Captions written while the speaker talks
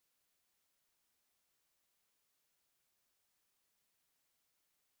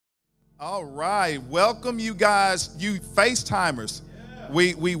All right. Welcome you guys, you FaceTimers.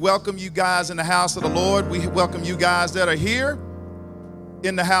 We welcome you guys in the house of the Lord. We welcome you guys that are here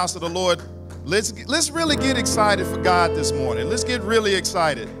in the house of the Lord. Let's really get excited for God this morning. Let's get really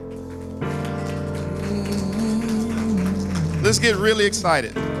excited. Let's get really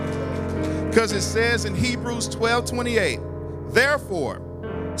excited. Because it says in Hebrews 12:28, therefore,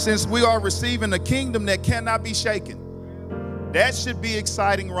 since we are receiving a kingdom that cannot be shaken, that should be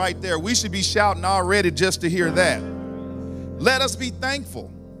exciting right there. We should be shouting already just to hear that. Let us be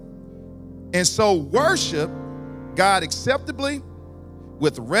thankful. And so worship God acceptably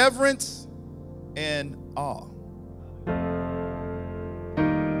with reverence and awe.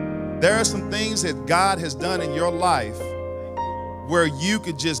 There are some things that God has done in your life where you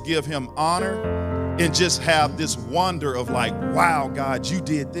could just give him honor and just have this wonder of like, wow, God, you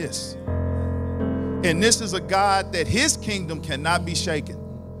did this. And this is a God that his kingdom cannot be shaken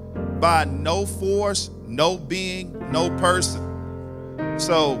by no force, no being, no person.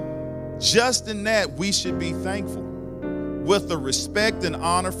 So just in that, we should be thankful with the respect and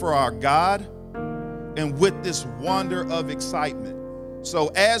honor for our God and with this wonder of excitement. So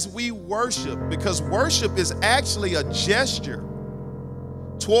as we worship, because worship is actually a gesture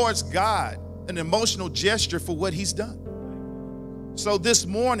towards God, an emotional gesture for what he's done. So this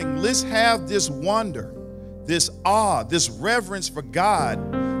morning, let's have this wonder, this awe, this reverence for God,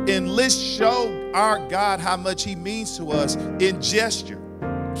 and let's show our God how much he means to us in gesture.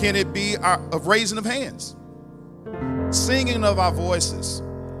 Can it be a raising of hands, singing of our voices,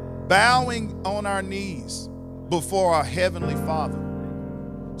 bowing on our knees before our Heavenly Father?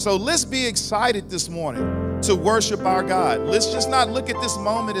 So let's be excited this morning to worship our God. Let's just not look at this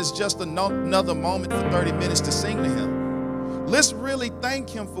moment as just another moment for 30 minutes to sing to him. Let's really thank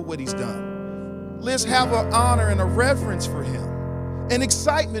him for what he's done. Let's have an honor and a reverence for him, an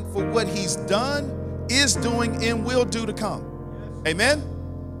excitement for what he's done, is doing, and will do to come. Amen?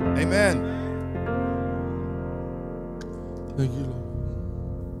 Amen. Thank you, Lord.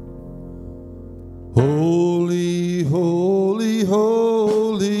 Holy, holy,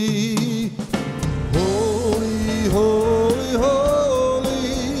 holy, holy, holy, holy,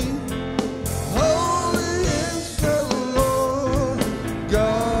 holy is the Lord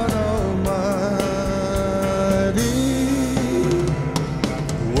God Almighty,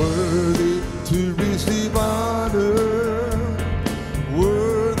 worthy to receive honor,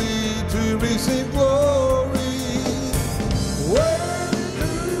 worthy to receive glory, worthy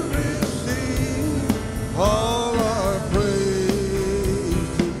to receive all our praise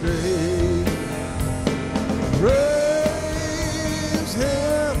today. Praise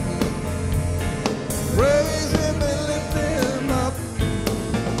him, praise him and lift him up.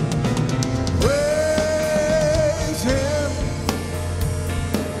 Praise him,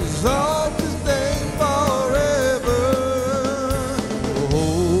 exalt his name forever.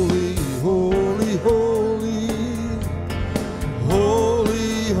 Holy, holy, holy,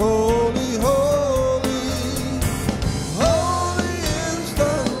 holy, holy, holy, holy is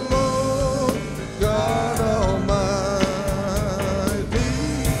the Lord God Almighty,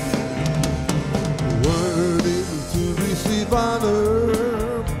 worthy to receive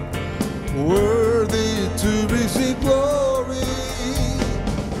honor, worthy to receive glory,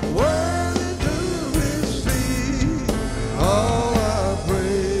 worthy to receive all our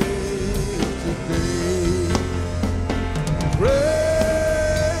praise today.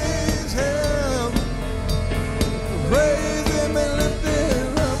 Praise him, praise him and lift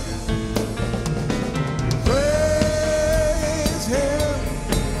him up. Praise him,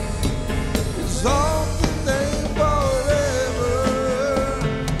 exalt his name forever.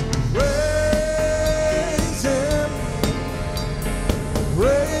 Praise him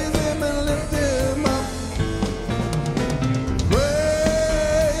and lift him up.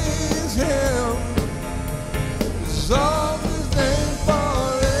 Praise him, exalt his name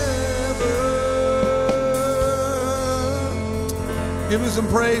forever. Give me some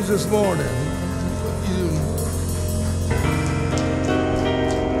praise this morning.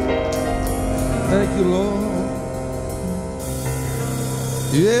 Thank you, Lord.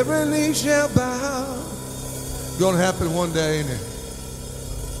 Every knee shall bow. Gonna happen one day, ain't it?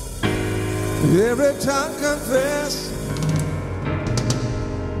 Every tongue confess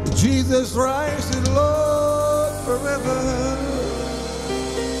Jesus Christ is Lord forever.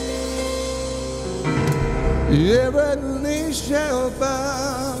 Every knee shall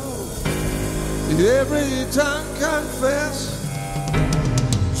bow, every tongue confess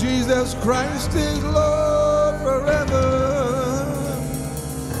Jesus Christ is Lord forever.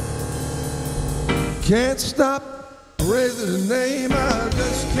 Can't stop Praising the name, I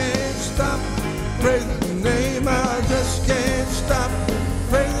just can't stop. Praising the name, I just can't stop.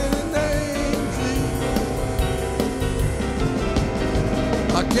 Praising the name, Jesus.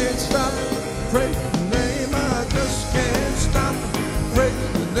 I can't stop. Praising the name, I just can't stop.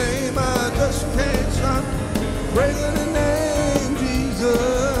 Praising the name, I just can't stop. Praising the name, Jesus.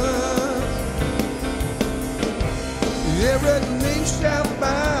 Every knee shall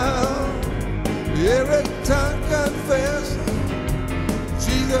bow, every tongue confess,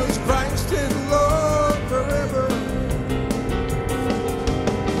 Jesus Christ is Lord forever.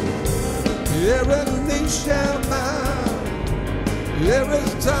 Every knee shall bow, every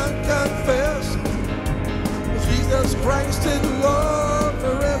tongue confess, Jesus Christ is Lord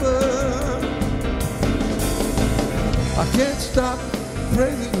forever. I can't stop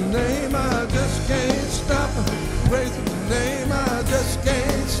praising the name, I just can't stop praising the name, I just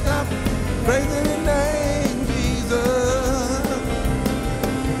can't stop praising the name, Jesus.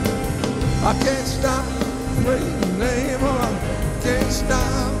 I can't stop praising the name, oh, I can't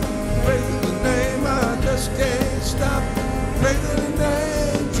stop praising the name, I just can't stop praising the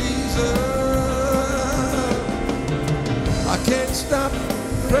name, Jesus. I can't stop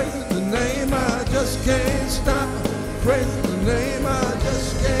praising the name, I just can't stop praising the name, I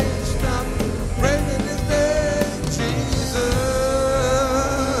just can't stop praising his name, Jesus.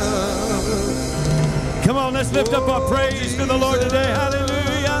 Come on, let's lift up our praise to the Lord today.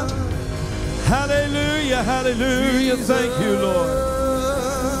 Hallelujah. Hallelujah. Hallelujah. Thank you, Lord.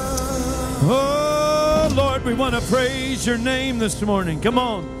 Oh, Lord, we want to praise your name this morning. Come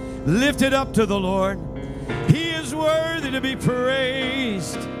on, lift it up to the Lord. He is worthy to be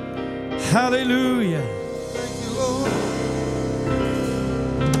praised. Hallelujah. Thank you, Lord.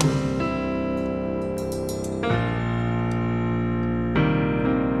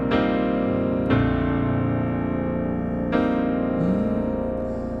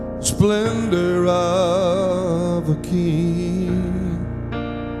 Splendor of a king,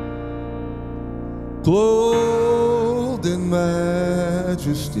 clothed in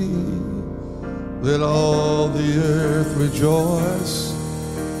majesty, let all the earth rejoice,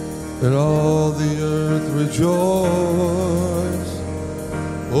 let all the earth rejoice.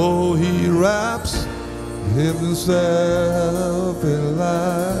 Oh, he wraps himself in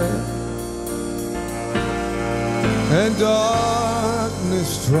light, and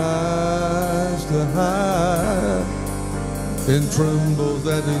darkness tries to hide, and trembles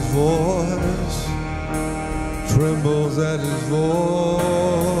at his voice, trembles at his voice.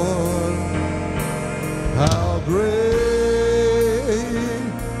 How great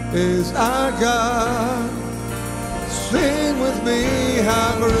is our God? Sing with me,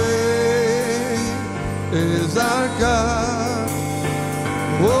 how great is our God?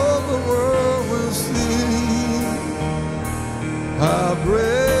 Oh, the world will see how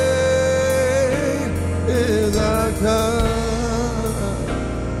great is our God.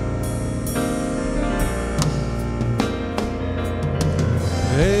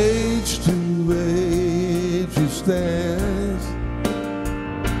 Age to age he stands,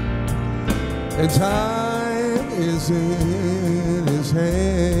 and time is in his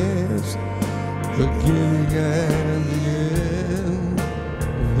hands, beginning and the end,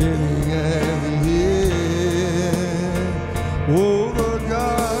 beginning and the end. Oh, the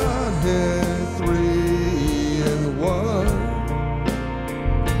Godhead, three in one.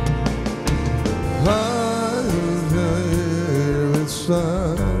 Father, and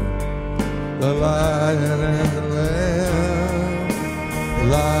Son, the Lion and the Lamb,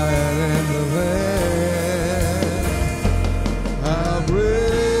 Lion and the Lamb. How great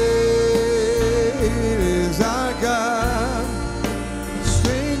is our God?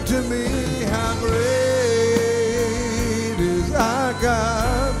 Sing to me, how great is our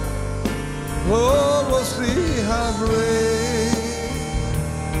God? Oh, we'll see how great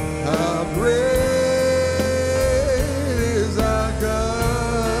is our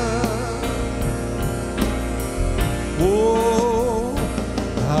God. Oh,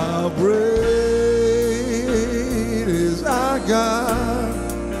 how great is our God?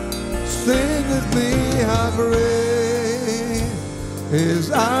 Sing with me, how great is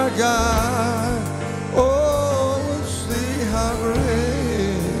our God? Oh, we'll see how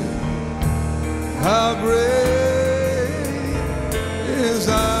great is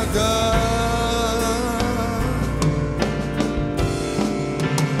our God.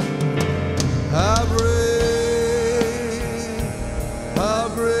 How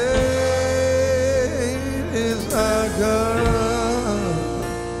great is our God.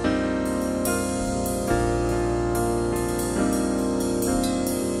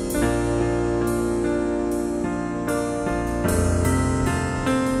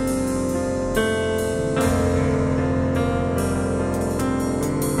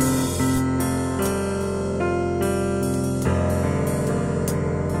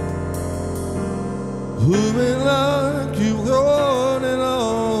 Who is like you, Lord, in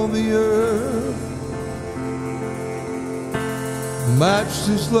all the earth?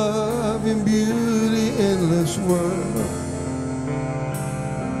 Matchless love and beauty, endless world.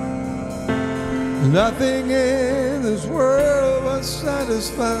 Nothing in this world but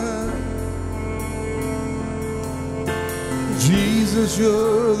satisfied. Jesus,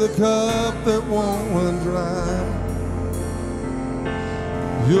 you're the cup that won't run dry.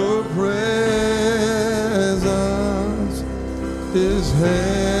 Your presence is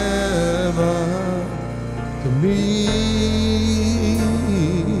heaven to me.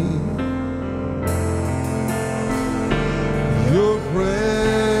 Your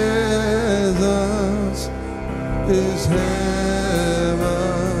presence is heaven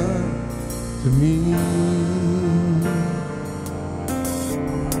to me.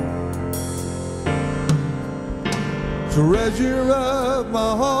 Treasure of my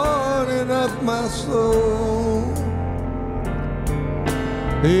heart and of my soul.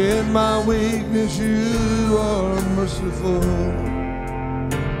 In my weakness you are merciful.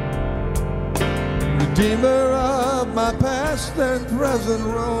 Redeemer of my past and present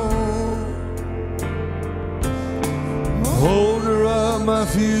wrong. Holder of my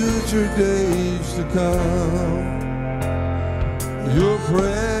future days to come. Your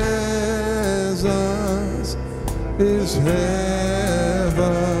presence is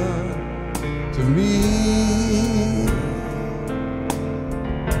heaven to me.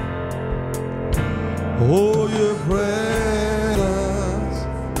 Oh, your presence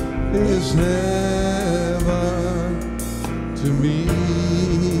is heaven to me.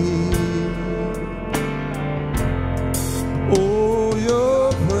 Oh,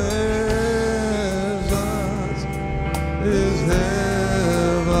 your presence is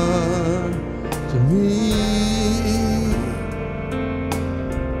heaven to me.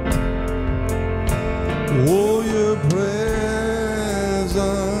 Oh, your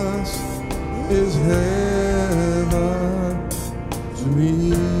presence is heaven to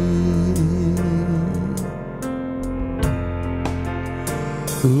me.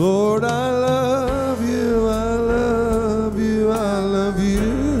 Lord, I love you, I love you, I love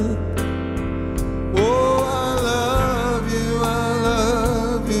you. Oh, I love you, I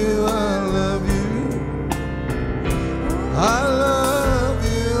love you, I love you. I love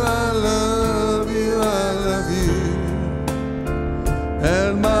you, I love you, I love you.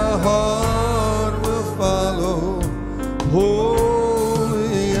 And my heart will follow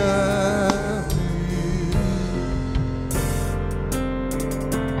wholly after you.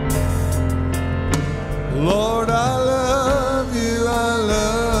 Lord, I love you, I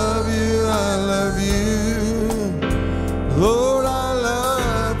love you, I love you. Lord, I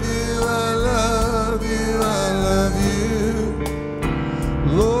love you, I love you, I love you.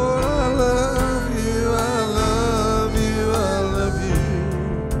 Lord, I love you, I love you, I love you.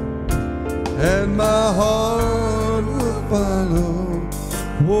 And my heart will follow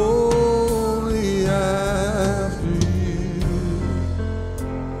wholly after you.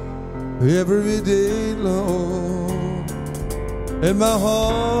 Every day, Lord, and my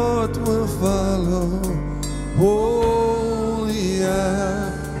heart will follow wholly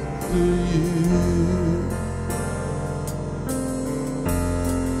after you.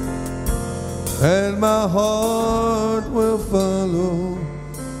 And my heart will follow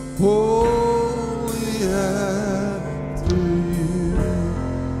wholly after you.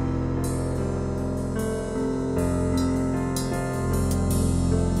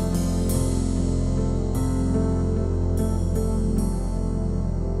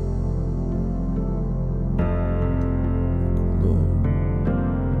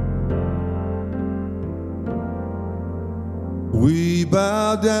 We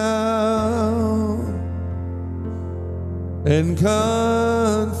bow down and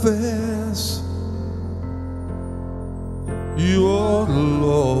confess you are the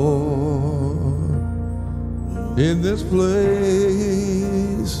Lord in this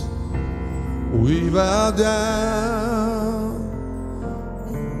place. We bow down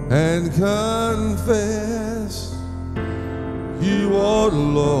and confess you are the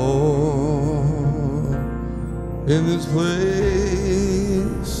Lord in this place.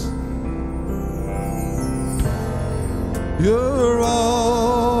 You're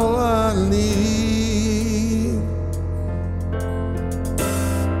all I need.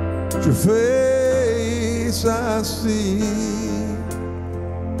 Your face I see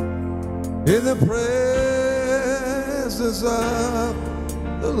in the presence of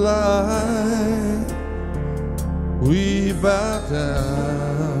the light. We bow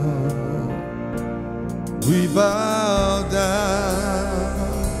down, we bow down.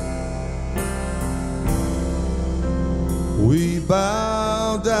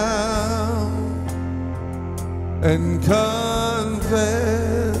 bow down and confess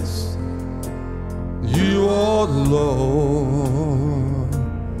you are the Lord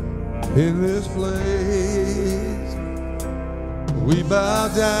in this place. We bow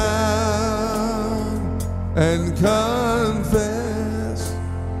down and confess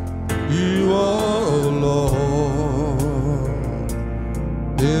you are Lord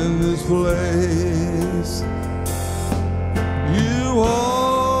in this place. You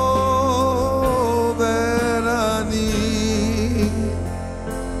all that I need.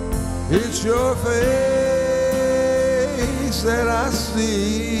 It's your face that I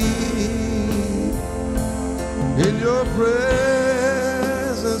see. In your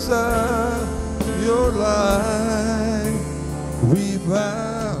presence of your light, we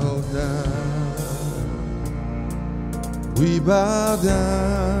bow down. We bow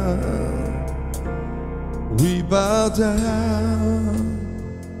down. We bow down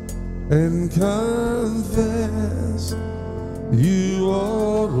and confess you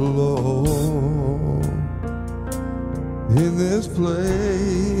are Lord in this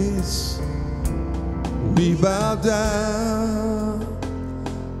place. We bow down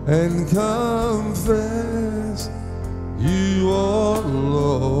and confess you are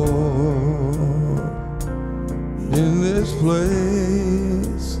Lord in this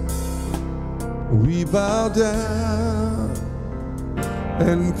place. We bow down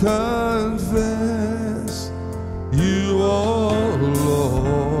and confess you are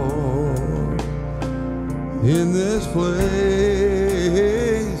Lord in this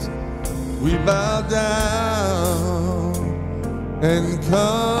place. We bow down and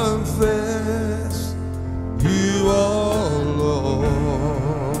confess you are Lord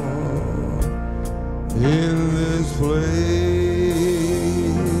in this place.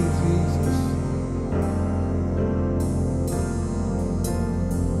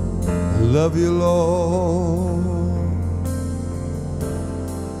 Love you, Lord,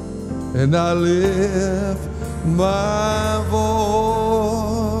 and I lift my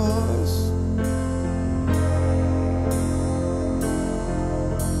voice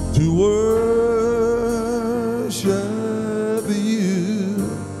to worship you,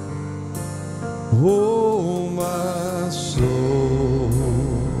 oh my soul,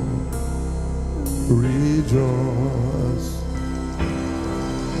 rejoice.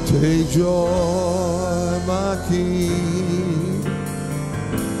 Take joy, my King,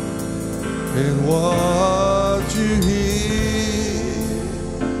 in what you hear.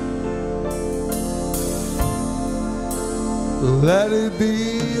 Let it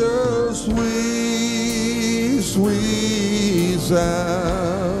be a sweet, sweet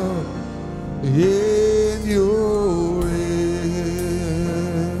sound in your ear.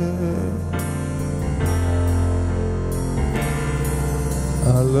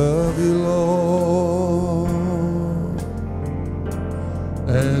 I love you, Lord,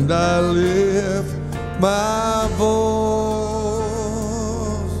 and I lift my voice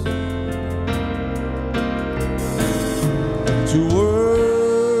to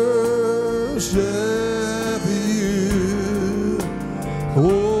worship you,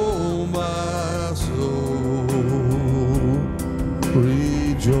 oh my soul,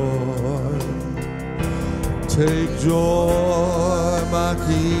 rejoice. Take joy, my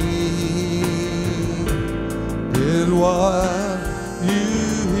King, in what you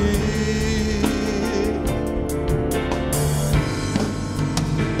hear.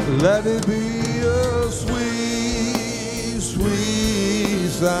 Let it be a sweet, sweet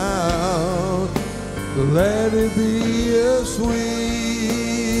sound. Let it be a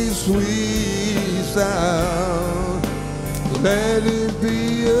sweet, sweet sound. Let it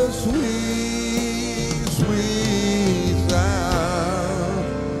be a sweet, sweet sound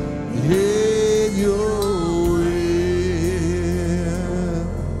in your ear.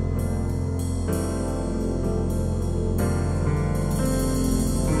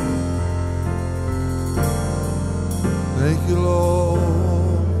 Thank you, Lord.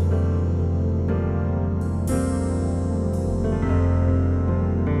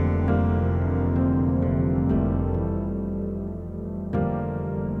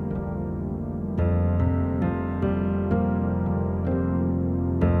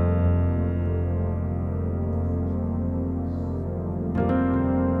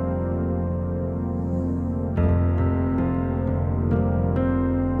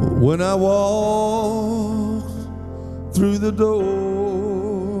 When I walked through the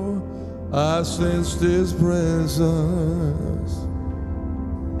door, I sensed His presence.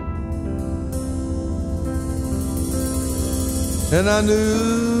 And I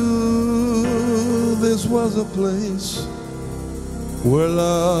knew this was a place where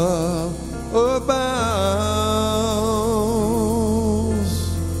love abounds.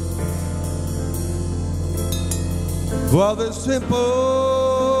 For this temple,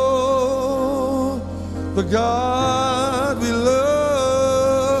 the God we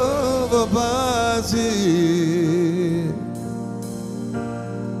love abides here.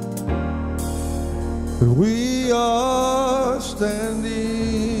 And we are standing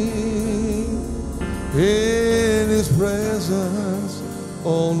in His presence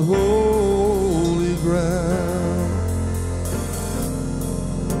on holy ground.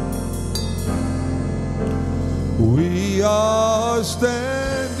 We are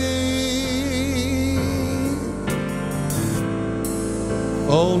standing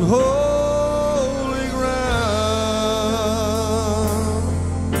on holy ground,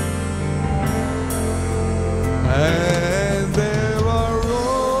 and there are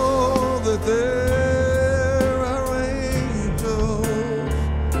all that there are angels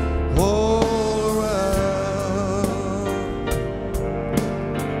all around.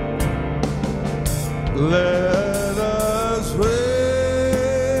 Let us praise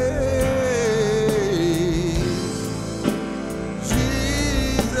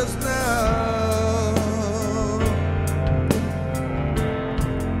Jesus now.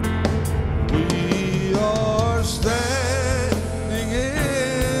 We are standing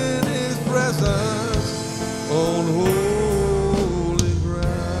in His presence on holy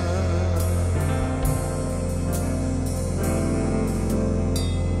ground.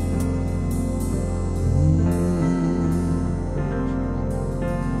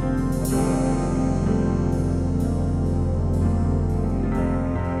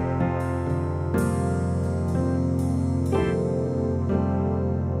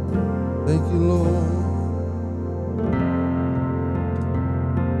 Thank you, Lord.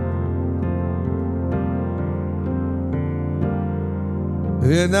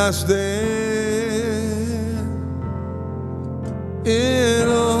 And I stand in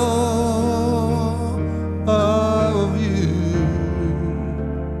awe of you,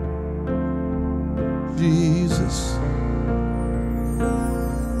 Jesus.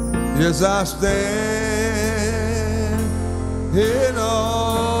 Yes, I stand in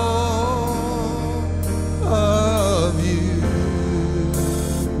awe of you.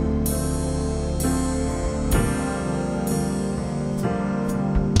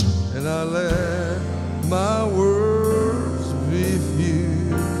 And I let my words be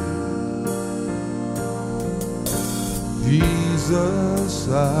few. Jesus,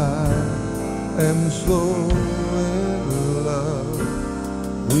 I am so in love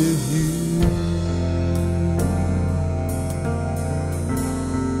with you.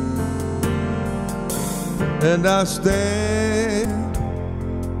 And I stand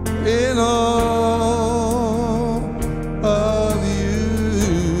in awe of you,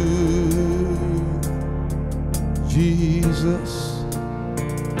 Jesus.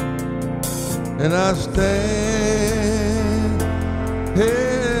 And I stand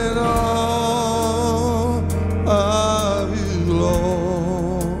in awe of you,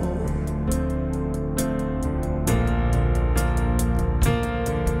 Lord.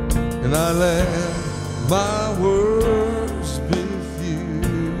 And I let my words be few.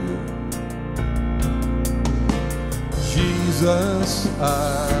 Jesus,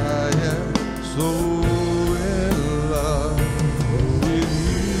 I am so in love with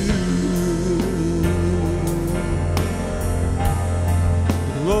you.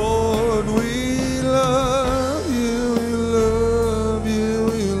 Lord, we love you, we love you,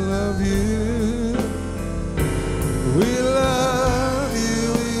 we love you. We love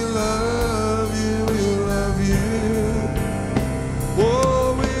you, we love you, we love you.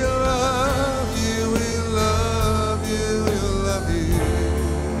 Oh, we love you, we love you, we love you.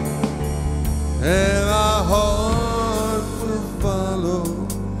 And our heart will follow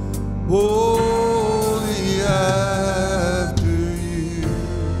wholly after you.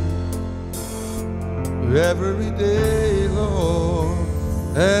 Every day, Lord,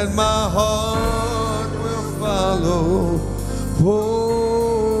 and my heart will follow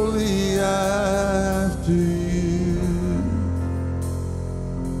wholly after you.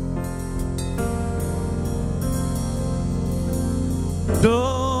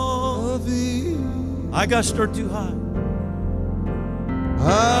 Don't, I got stirred too high.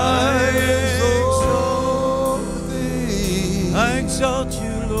 I exalt thee. I exalt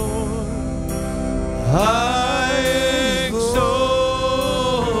you, Lord. I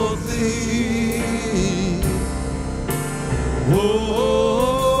exalt thee. Oh,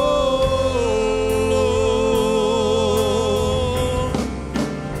 Lord.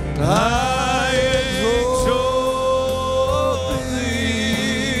 I exalt thee.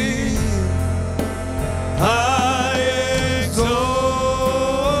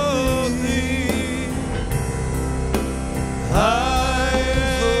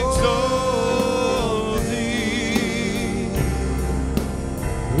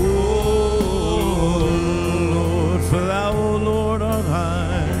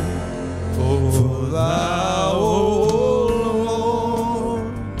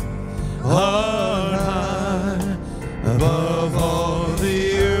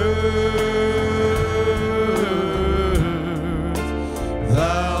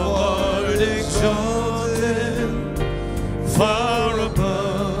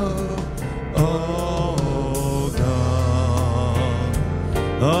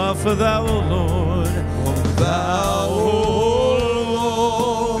 for thou, O Lord, Thou, O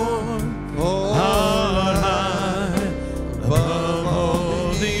Lord, art high above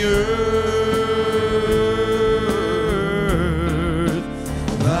all the earth.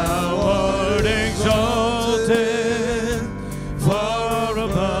 Thou art exalted far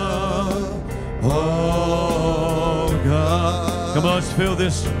above all God. Come on, let's fill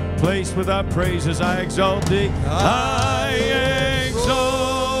this place with our praises. I exalt thee. I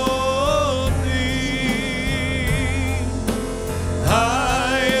exalt thee.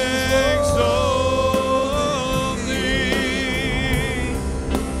 I exalt thee.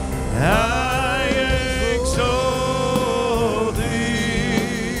 I exalt thee.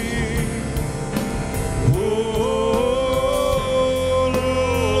 O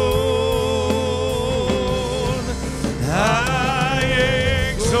Lord, I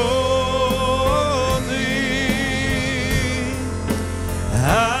exalt thee.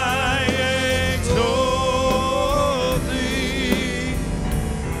 I exalt thee.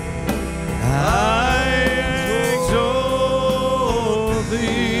 I exalt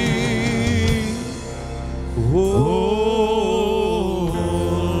thee. O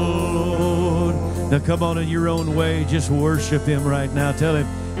Lord. Now come on in your own way. Just worship Him right now. Tell Him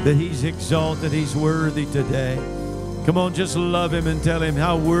that He's exalted. He's worthy today. Come on, just love Him and tell Him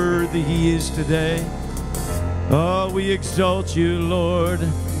how worthy He is today. Oh, we exalt you, Lord.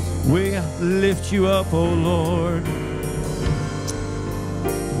 We lift you up, oh Lord.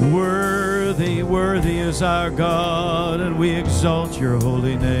 Worthy, worthy is our God, and we exalt your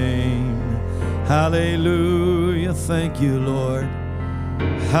holy name. Hallelujah. Thank you, Lord.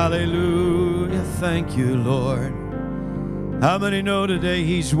 Hallelujah. Thank you, Lord. How many know today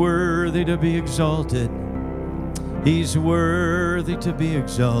He's worthy to be exalted? He's worthy to be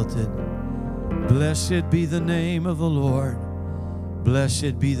exalted. Blessed be the name of the Lord.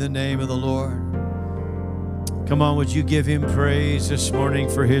 Blessed be the name of the Lord. Come on, would you give Him praise this morning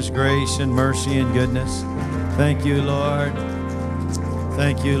for His grace and mercy and goodness? Thank you, Lord.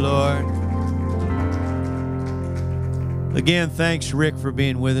 Thank you, Lord. Again, thanks, Rick, for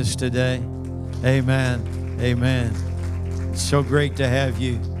being with us today. Amen. Amen. It's so great to have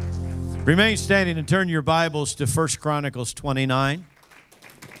you. Remain standing and turn your Bibles to 1 Chronicles 29.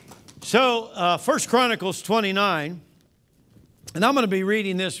 So, 1 Chronicles 29, and I'm going to be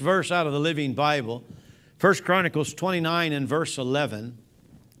reading this verse out of the Living Bible. 1 Chronicles 29 and verse 11.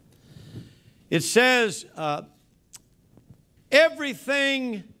 It says,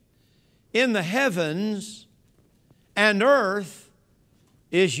 everything in the heavens and earth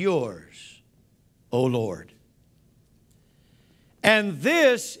is yours, O Lord. And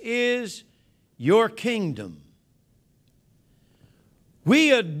this is your kingdom.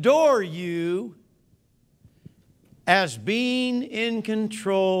 We adore you as being in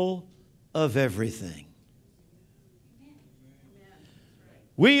control of everything.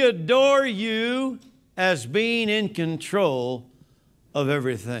 We adore you as being in control of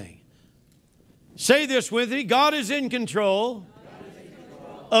everything. Say this with me. God is in control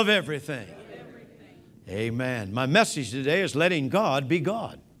of everything. Amen. My message today is letting God be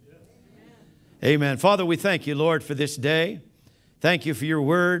God. Amen. Father, we thank you, Lord, for this day. Thank you for your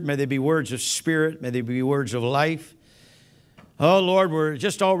word. May they be words of spirit. May they be words of life. Oh, Lord, we're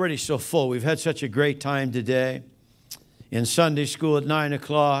just already so full. We've had such a great time today in Sunday school at 9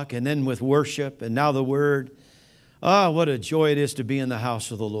 o'clock, and then with worship, and now the word. Ah, what a joy it is to be in the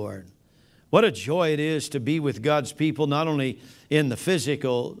house of the Lord. What a joy it is to be with God's people, not only in the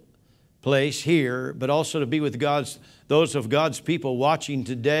physical place here, but also to be with those of God's people watching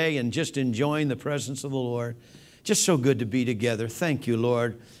today and just enjoying the presence of the Lord. Just so good to be together. Thank you,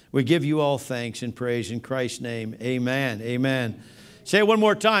 Lord. We give you all thanks and praise in Christ's name. Amen. Amen. Say it one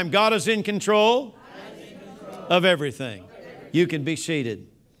more time. God is in control of everything. You can be seated.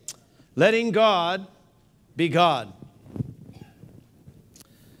 Letting God be God.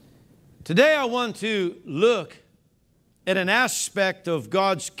 Today I want to look at an aspect of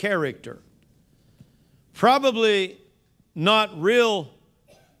God's character. Probably not real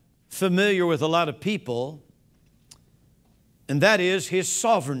familiar with a lot of people, and that is His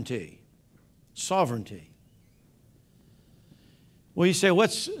sovereignty. Sovereignty. Well, you say,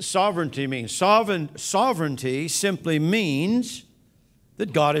 what's sovereignty mean? Sovereignty simply means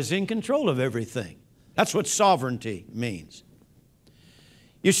that God is in control of everything. That's what sovereignty means.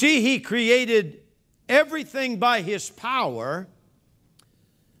 You see, He created everything by His power.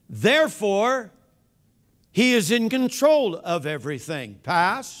 Therefore, He is in control of everything.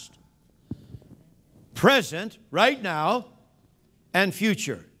 Past, present, right now, and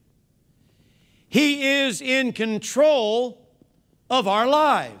future. He is in control of our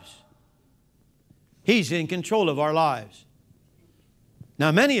lives. He's in control of our lives.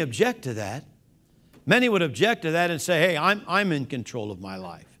 Now, many object to that. Many would object to that and say, hey, I'm in control of my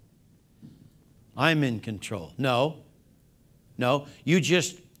life. I'm in control. No. You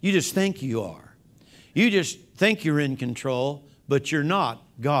just think you are. You just think you're in control, but you're not.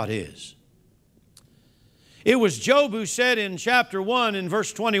 God is. It was Job who said in chapter 1 in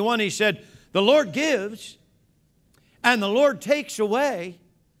verse 21, he said, the Lord gives and the Lord takes away.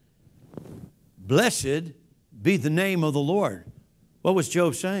 Blessed be the name of the Lord. What was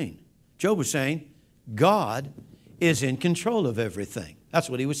Job saying? Job was saying, God is in control of everything. That's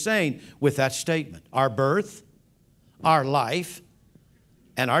what he was saying with that statement. Our birth, our life,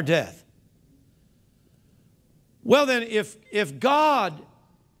 and our death. Well then, if God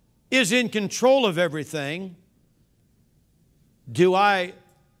is in control of everything, do I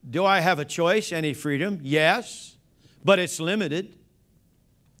have a choice, any freedom? Yes, but it's limited.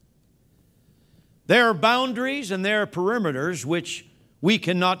 There are boundaries and there are perimeters which we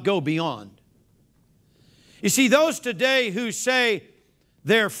cannot go beyond. You see, those today who say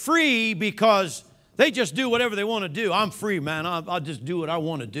they're free because they just do whatever they want to do. I'm free, man. I'll just do what I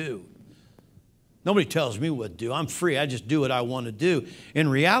want to do. Nobody tells me what to do. I'm free. I just do what I want to do. In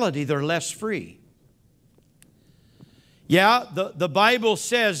reality, they're less free. Yeah, the Bible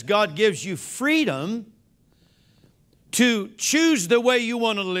says God gives you freedom to choose the way you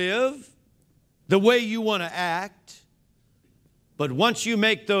want to live, the way you want to act. But once you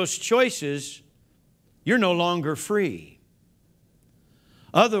make those choices, you're no longer free.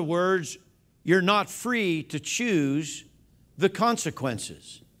 Other words, you're not free to choose the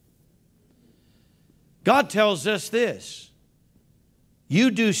consequences. God tells us this: you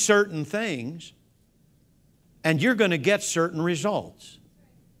do certain things and you're going to get certain results.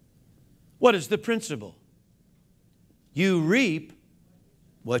 What is the principle? You reap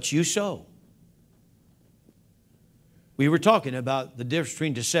what you sow. We were talking about the difference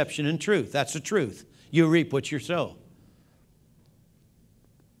between deception and truth. That's the truth. You reap what you sow.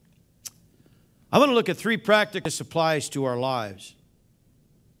 I want to look at three practical applies to our lives.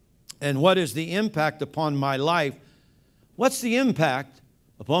 And what is the impact upon my life? What's the impact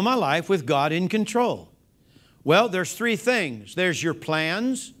upon my life with God in control? Well, there's three things. There's your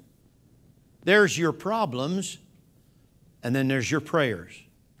plans, there's your problems, and then there's your prayers.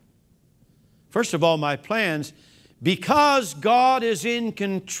 First of all, my plans. Because God is in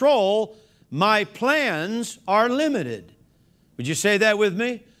control, my plans are limited. Would you say that with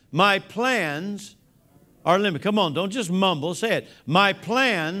me? My plans are limited. Come on, don't just mumble, say it. My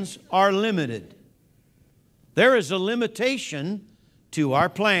plans are limited. There is a limitation to our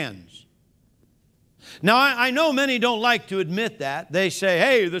plans. Now, I know many don't like to admit that. They say,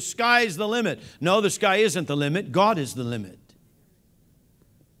 hey, the sky's the limit. No, the sky isn't the limit. God is the limit.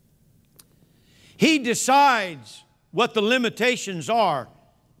 He decides what the limitations are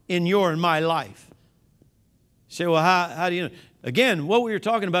in your and my life. You say, well, how do you know? Again, what we were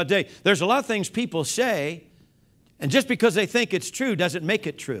talking about today, there's a lot of things people say, and just because they think it's true doesn't make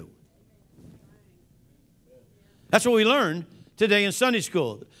it true. That's what we learned today in Sunday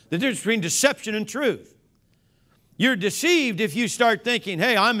school, the difference between deception and truth. You're deceived if you start thinking,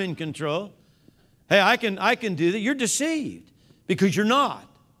 hey, I'm in control. Hey, I can do that. You're deceived because you're not.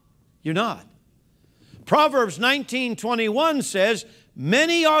 You're not. Proverbs 19:21 says,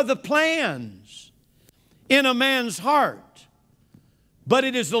 many are the plans in a man's heart, but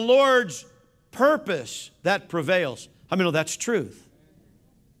it is the Lord's purpose that prevails. How many know that's truth?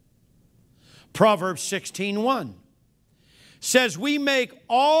 Proverbs 16:1 says, we make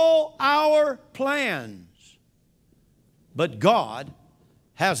all our plans, but God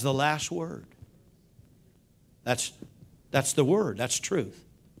has the last word. That's the word. That's truth.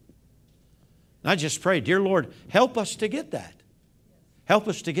 And I just pray, dear Lord, help us to get that. Help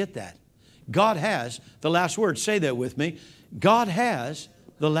us to get that. God has the last word. Say that with me. God has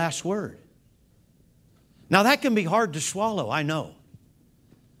the last word. Now that can be hard to swallow, I know.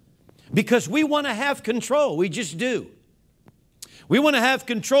 Because we want to have control. We just do. We want to have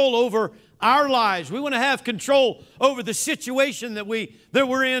control over our lives. We want to have control over the situation that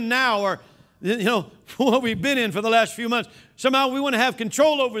we're in now, or what we've been in for the last few months. Somehow we want to have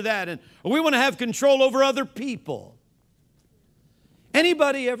control over that, or we want to have control over other people.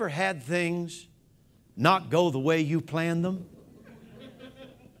 Anybody ever had things not go the way you planned them?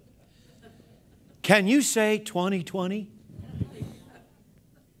 Can you say 2020?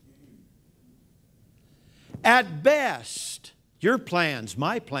 At best, your plans,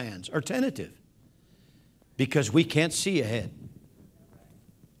 my plans, are tentative because we can't see ahead.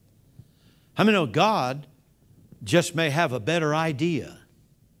 How many know God just may have a better idea.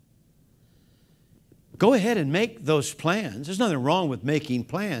 Go ahead and make those plans. There's nothing wrong with making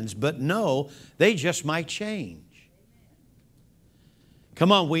plans, but no, they just might change.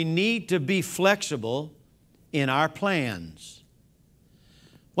 Come on, we need to be flexible in our plans.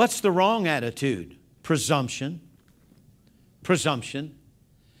 What's the wrong attitude? Presumption. Presumption.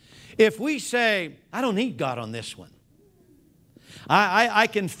 If we say, I don't need God on this one. I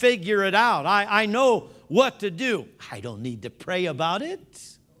can figure it out. I know what to do. I don't need to pray about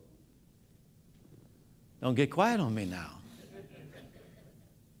it. Don't get quiet on me now.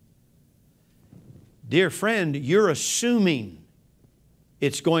 Dear friend, you're assuming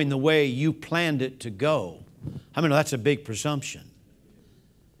it's going the way you planned it to go. How many know that's a big presumption?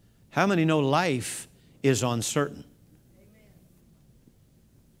 How many know life is uncertain?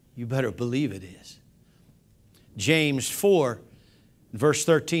 You better believe it is. James 4, verse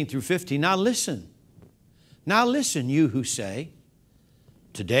 13 through 15. Now listen. Now listen, you who say,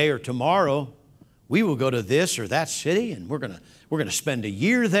 today or tomorrow we will go to this or that city and we're going to spend a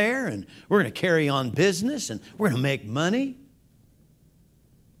year there and we're going to carry on business and we're going to make money.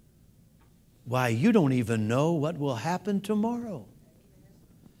 Why, you don't even know what will happen tomorrow.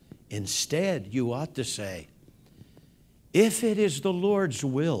 Instead, you ought to say, if it is the Lord's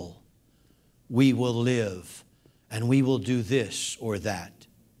will, we will live and we will do this or that.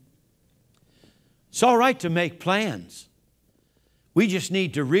 It's all right to make plans. We just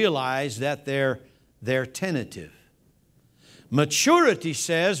need to realize that they're tentative. Maturity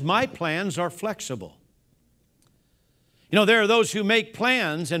says, my plans are flexible. You know, there are those who make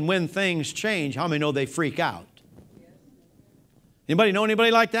plans and when things change, how many know they freak out? Anybody know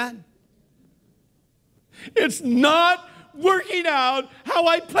anybody like that? It's not working out how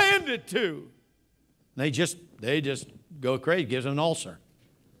I planned it to. They just go crazy, gives them an ulcer.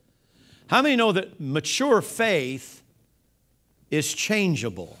 How many know that mature faith is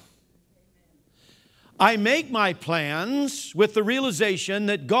changeable? I make my plans with the realization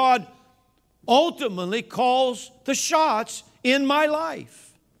that God ultimately calls the shots in my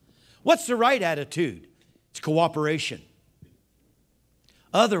life. What's the right attitude? It's cooperation.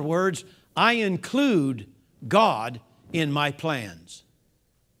 Other words, I include God in my plans.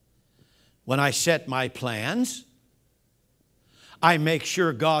 When I set my plans, I make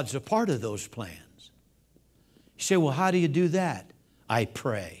sure God's a part of those plans. You say, well, how do you do that? I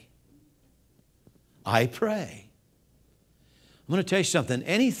pray. I pray. I'm going to tell you something.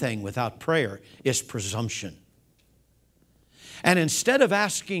 Anything without prayer is presumption. And instead of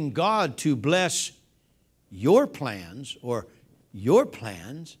asking God to bless your plans or your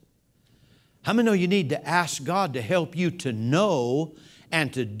plans, how many know you need to ask God to help you to know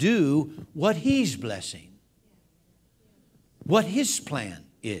and to do what He's blessing? What His plan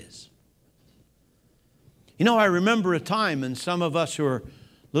is. You know, I remember a time, and some of us who are a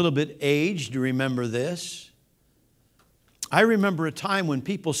little bit aged remember this. I remember a time when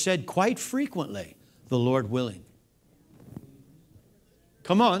people said quite frequently, the Lord willing.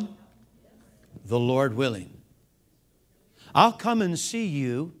 Come on. The Lord willing. I'll come and see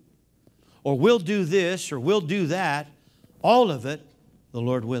you, or we'll do this, or we'll do that. All of it, the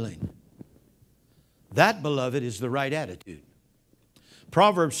Lord willing. That, beloved, is the right attitude.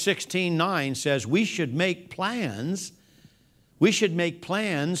 Proverbs 16:9 says we should make plans. We should make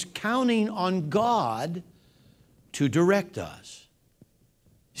plans counting on God to direct us.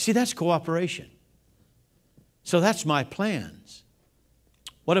 See, that's cooperation. So that's my plans.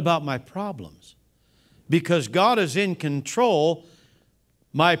 What about my problems? Because God is in control,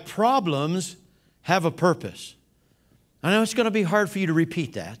 my problems have a purpose. I know it's going to be hard for you to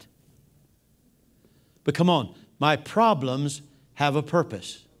repeat that. But come on, my problems have a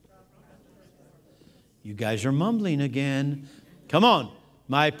purpose. You guys are mumbling again. Come on,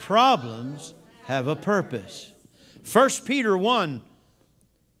 my problems have a purpose. 1 Peter 1,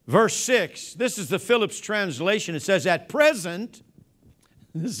 verse 6. This is the Phillips translation. It says, at present,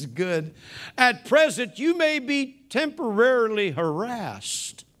 this is good, at present you may be temporarily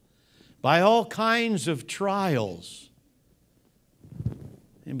harassed by all kinds of trials.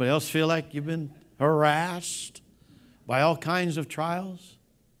 Anybody else feel like you've been harassed by all kinds of trials?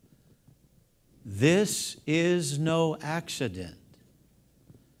 This is no accident.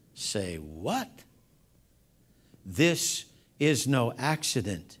 Say what? This is no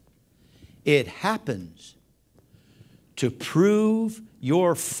accident. It happens to prove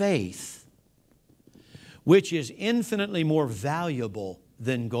your faith, which is infinitely more valuable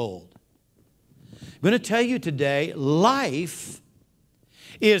than gold. I'm going to tell you today, life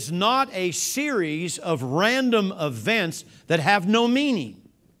is not a series of random events that have no meaning.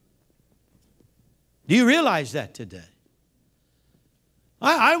 Do you realize that today?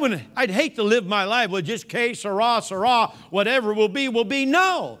 I'd hate to live my life with just que sera, sera, whatever will be, will be.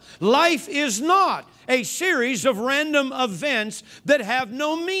 No. Life is not a series of random events that have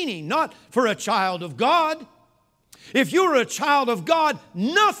no meaning. Not for a child of God. If you're a child of God,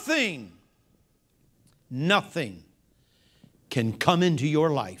 nothing can come into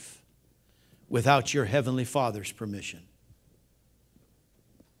your life without your Heavenly Father's permission.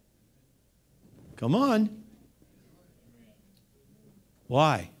 Come on.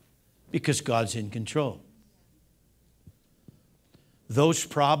 Why? Because God's in control. Those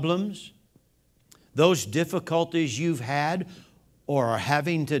problems, those difficulties you've had or are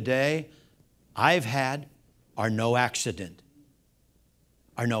having today, I've had, are no accident.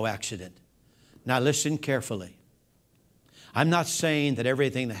 Are no accident. Now listen carefully. I'm not saying that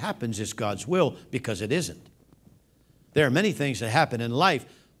everything that happens is God's will, because it isn't. There are many things that happen in life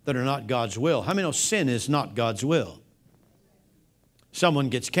that are not God's will. How many know sin is not God's will? Someone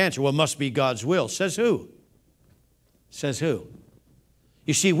gets cancer. Well, it must be God's will. Says who? Says who?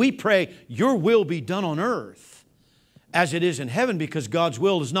 You see, we pray, your will be done on earth as it is in heaven, because God's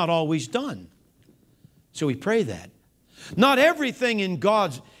will is not always done. So we pray that. Not everything is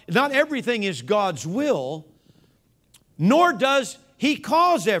God's will, nor does He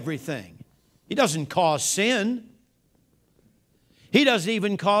cause everything. He doesn't cause sin. He doesn't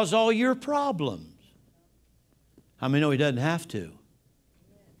even cause all your problems. How many know He doesn't have to?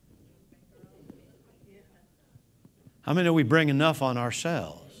 How many know we bring enough on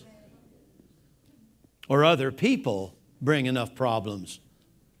ourselves? Or other people bring enough problems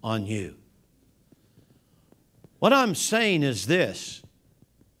on you? What I'm saying is this: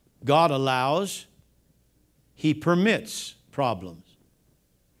 God allows, He permits problems.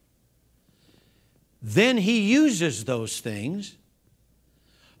 Then He uses those things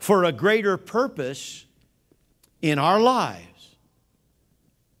for a greater purpose in our lives.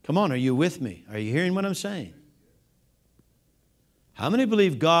 Come on, are you with me? Are you hearing what I'm saying? How many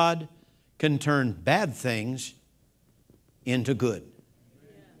believe God can turn bad things into good?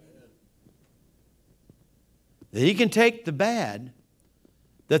 That He can take the bad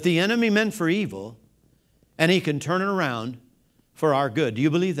that the enemy meant for evil, and He can turn it around for our good. Do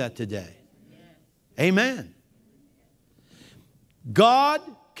you believe that today? Amen. God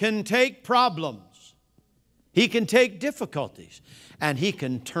can take problems. He can take difficulties, and He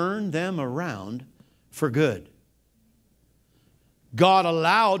can turn them around for good. God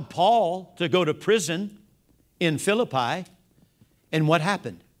allowed Paul to go to prison in Philippi, and what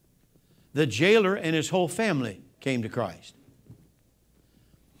happened? The jailer and his whole family came to Christ.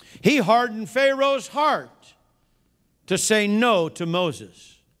 He hardened Pharaoh's heart to say no to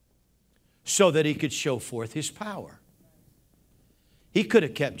Moses so that he could show forth His power. He could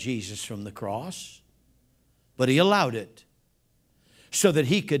have kept Jesus from the cross, but He allowed it so that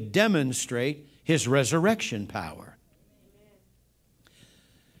He could demonstrate His resurrection power.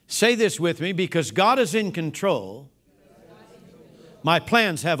 Say this with me: because God is in control, my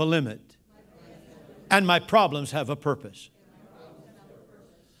plans have a limit, and my problems have a purpose.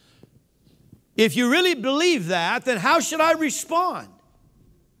 If you really believe that, then how should I respond?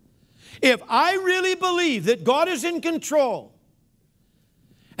 If I really believe that God is in control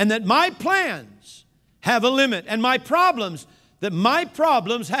and that my plans have a limit and that my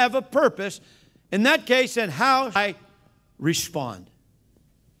problems have a purpose, in that case, then how should I respond?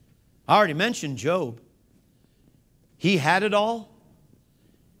 I already mentioned Job. He had it all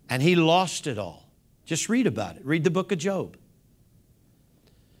and he lost it all. Just read about it. Read the book of Job.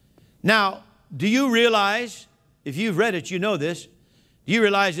 Now, do you realize, if you've read it, you know this, do you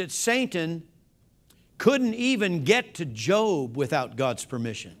realize that Satan couldn't even get to Job without God's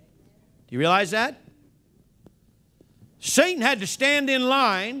permission? Do you realize that? Satan had to stand in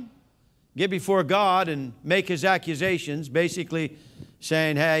line, get before God and make his accusations, basically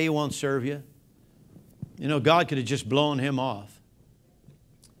saying, hey, He won't serve you. You know, God could have just blown him off.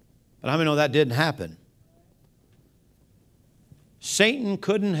 But how many know that didn't happen? Satan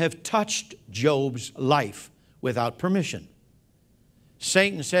couldn't have touched Job's life without permission.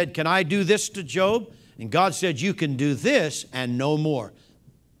 Satan said, can I do this to Job? And God said, you can do this and no more.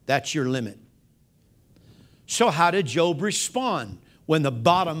 That's your limit. So how did Job respond when the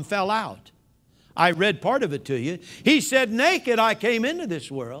bottom fell out? I read part of it to you. He said, naked I came into this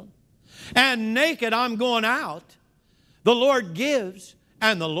world, and naked I'm going out. The Lord gives,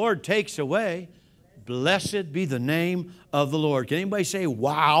 and the Lord takes away. Blessed be the name of the Lord. Can anybody say,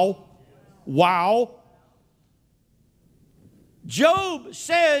 wow? Wow. Job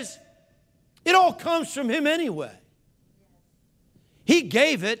says it all comes from him anyway. He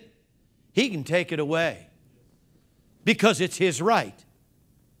gave it. He can take it away because it's His right.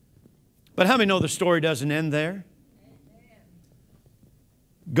 But how many know the story doesn't end there?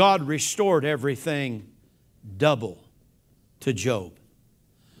 God restored everything double to Job.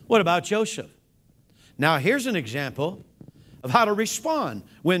 What about Joseph? Now here's an example of how to respond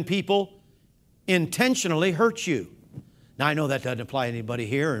when people intentionally hurt you. Now I know that doesn't apply to anybody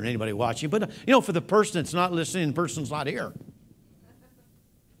here or anybody watching, but you know, for the person that's not listening and the person's not here.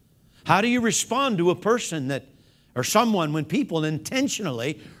 How do you respond to a person that, or someone, when people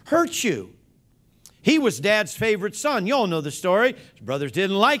intentionally hurt you? He was Dad's favorite son. You all know the story. His brothers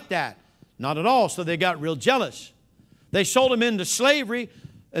didn't like that. Not at all, so they got real jealous. They sold him into slavery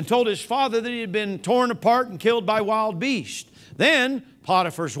and told his father that he had been torn apart and killed by wild beasts. Then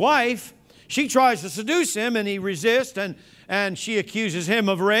Potiphar's wife, she tries to seduce him and he resists, and she accuses him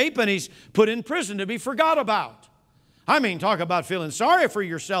of rape, and he's put in prison to be forgot about. I mean, talk about feeling sorry for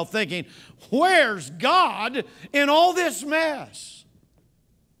yourself, thinking, where's God in all this mess?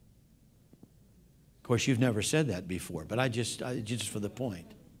 Of course, you've never said that before, but just for the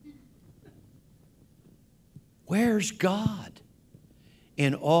point. Where's God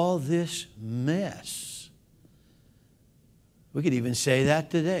in all this mess? We could even say that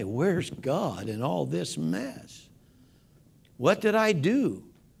today. Where's God in all this mess? What did I do?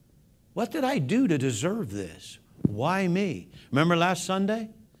 What did I do to deserve this? Why me? Remember last Sunday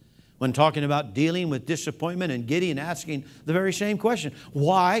when talking about dealing with disappointment and Gideon asking the very same question.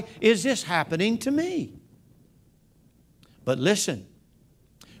 Why is this happening to me? But listen,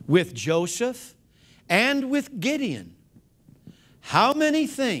 with Joseph and with Gideon, how many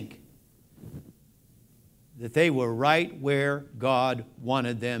think that they were right where God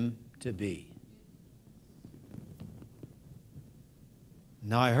wanted them to be?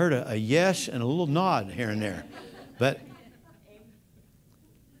 Now I heard a yes and a little nod here and there. But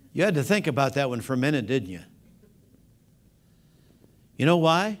you had to think about that one for a minute, didn't you? You know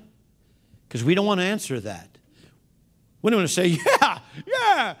why? Because we don't want to answer that. We don't want to say,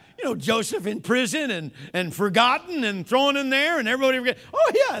 yeah, you know, Joseph in prison and forgotten and thrown in there and everybody,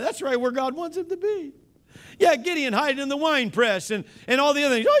 oh yeah, that's right where God wants him to be. Yeah, Gideon hiding in the wine press and all the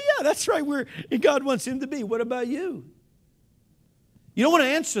other things. Oh yeah, that's right where God wants him to be. What about you? You don't want to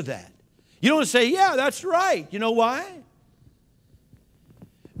answer that. You don't want to say, yeah, that's right. You know why?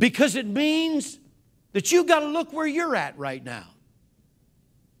 Because it means that you've got to look where you're at right now.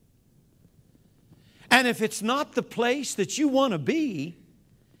 And if it's not the place that you want to be,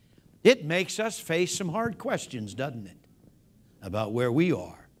 it makes us face some hard questions, doesn't it? About where we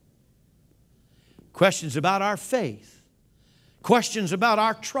are. Questions about our faith. Questions about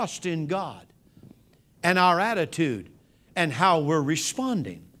our trust in God. And our attitude and how we're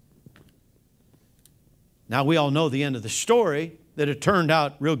responding. Now we all know the end of the story, that it turned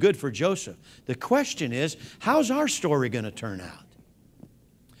out real good for Joseph. The question is, how's our story going to turn out?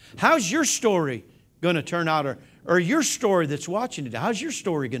 How's your story going to turn out? Or your story that's watching today, how's your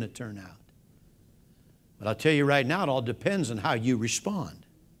story going to turn out? But I'll tell you right now, it all depends on how you respond.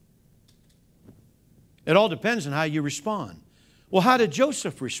 It all depends on how you respond. Well, how did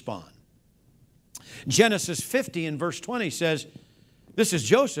Joseph respond? Genesis 50 and verse 20 says, this is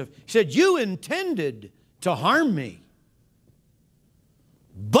Joseph. He said, you intended to harm me,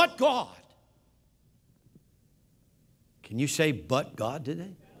 but God. Can you say but God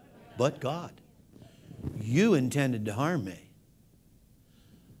today? But God. You intended to harm me,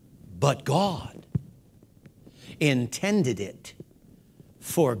 but God intended it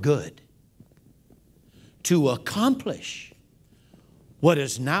for good, to accomplish what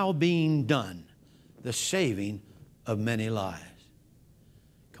is now being done, the saving of many lives.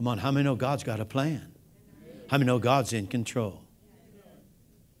 Come on, how many know God's got a plan? How many know God's in control?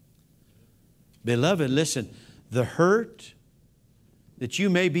 Beloved, listen, the hurt that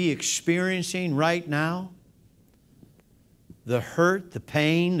you may be experiencing right now, the hurt, the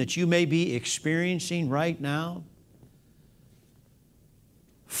pain that you may be experiencing right now,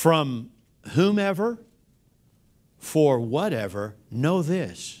 from whomever, for whatever, know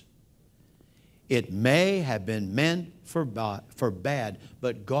this. It may have been meant for bad,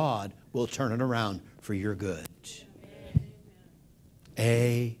 but God will turn it around for your good.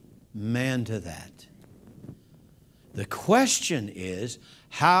 Amen to that. The question is,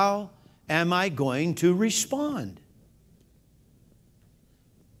 how am I going to respond?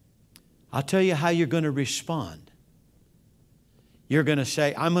 I'll tell you how you're going to respond. You're going to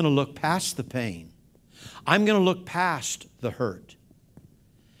say, I'm going to look past the pain. I'm going to look past the hurt.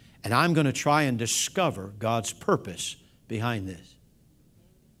 And I'm going to try and discover God's purpose behind this.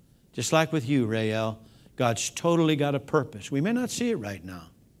 Just like with you, Rael, God's totally got a purpose. We may not see it right now.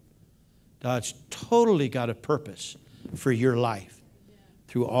 God's totally got a purpose for your life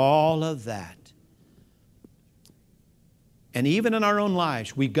through all of that. And even in our own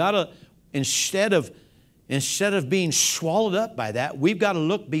lives, we've got to, instead of being swallowed up by that, we've got to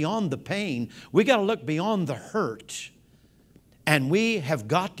look beyond the pain. We've got to look beyond the hurt. And we have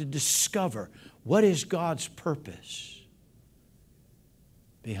got to discover what is God's purpose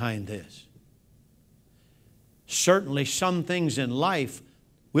behind this. Certainly some things in life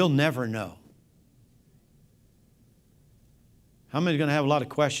we'll never know. How many are going to have a lot of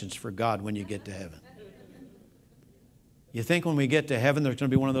questions for God when you get to heaven? You think when we get to heaven there's going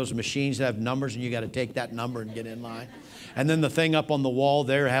to be one of those machines that have numbers and you got to take that number and get in line? And then the thing up on the wall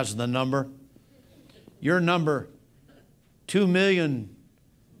there has the number. Your number,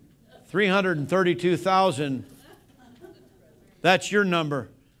 2,332,000. That's your number.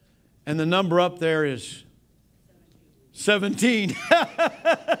 And the number up there is 17.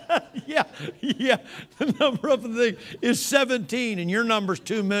 Yeah. The number up in the thing is 17 and your number's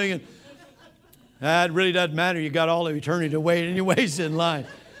 2 million. That really doesn't matter. You got all of eternity to wait anyways in line.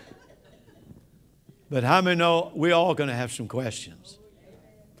 But how many know we're all going to have some questions?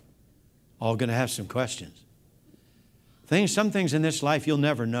 All going to have some questions. Some things in this life you'll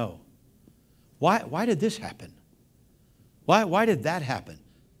never know. Why did this happen? Why did that happen?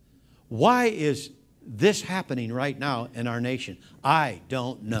 Why is this happening right now in our nation? I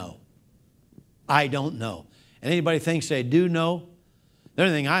don't know. I don't know. And anybody thinks they do know? The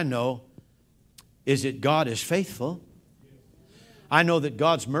only thing I know is that God is faithful. I know that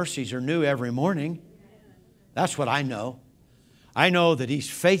God's mercies are new every morning. That's what I know. I know that He's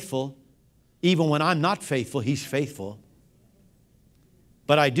faithful. Even when I'm not faithful, He's faithful.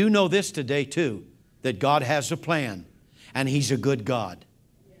 But I do know this today too, that God has a plan and He's a good God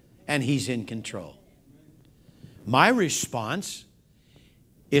and He's in control. My response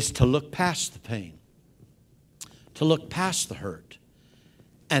is to look past the pain, to look past the hurt,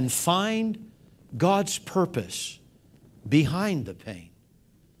 and find God's purpose behind the pain.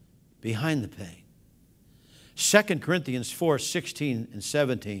 Behind the pain. 2 Corinthians 4:16 and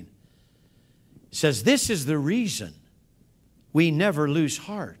 17 says, this is the reason we never lose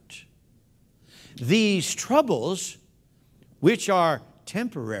heart. These troubles, which are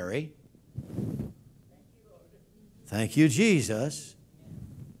temporary, thank you, Jesus.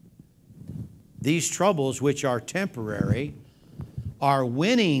 These troubles, which are temporary, are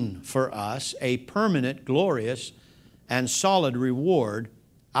winning for us a permanent, glorious, and solid reward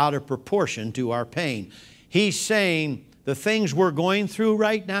out of proportion to our pain. He's saying the things we're going through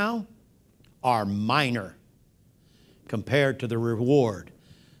right now are minor compared to the reward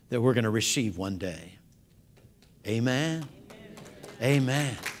that we're going to receive one day. Amen.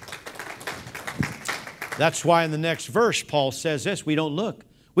 Amen. That's why in the next verse Paul says this, we don't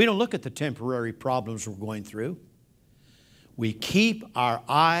look at the temporary problems we're going through. We keep our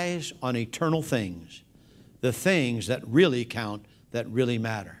eyes on eternal things, the things that really count, that really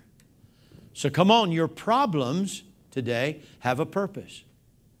matter. So come on, your problems today have a purpose.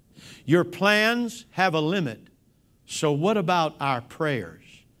 Your plans have a limit. So what about our prayers?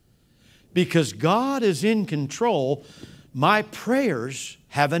 Because God is in control, my prayers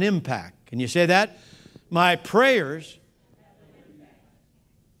have an impact. Can you say that? My prayers.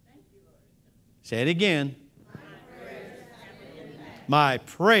 Say it again. My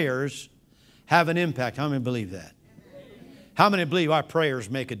prayers have an impact. How many believe that? How many believe our prayers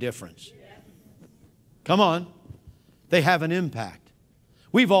make a difference? Come on. They have an impact.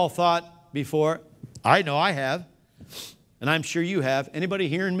 We've all thought before, I know I have, and I'm sure you have. Anybody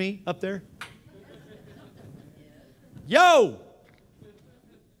hearing me up there? Yo!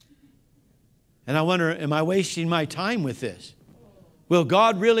 And I wonder, am I wasting my time with this? Will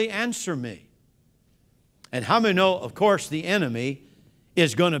God really answer me? And how many know, of course, the enemy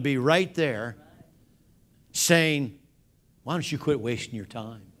is going to be right there saying, why don't you quit wasting your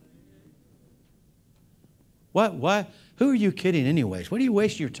time? What? Who are you kidding anyways? What are you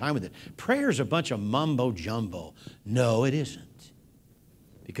wasting your time with it? Prayer's a bunch of mumbo jumbo. No, it isn't.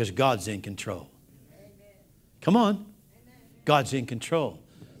 Because God's in control. Come on. God's in control.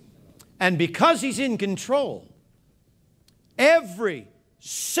 And because He's in control, every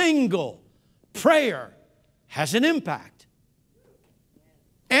single prayer has an impact.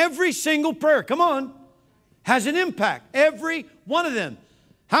 Every single prayer, come on, has an impact. Every one of them.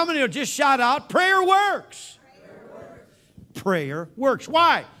 How many will just shout out, prayer works? Prayer works.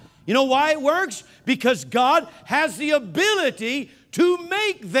 Why? You know why it works? Because God has the ability to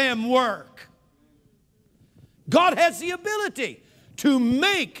make them work. God has the ability to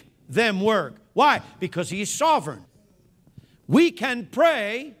make them work. Why? Because He's sovereign. We can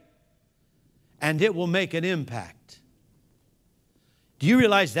pray and it will make an impact. Do you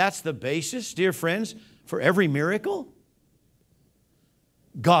realize that's the basis, dear friends, for every miracle?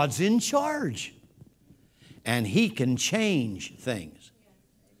 God's in charge, and He can change things.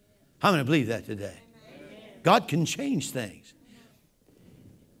 How many believe that today? God can change things.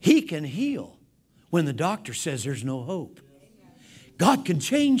 He can heal when the doctor says there's no hope. God can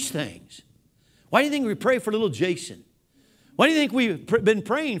change things. Why do you think we pray for little Jason? Why do you think we've been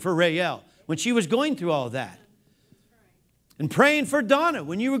praying for Rael when she was going through all that? And praying for Donna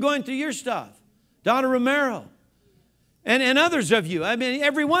when you were going through your stuff. Donna Romero. And others of you. I mean,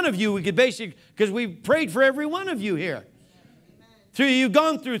 every one of you, we could basically, because we prayed for every one of you here. You've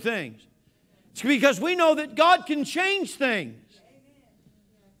gone through things. It's because we know that God can change things.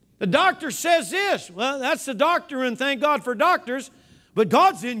 The doctor says this. Well, that's the doctor, and thank God for doctors. But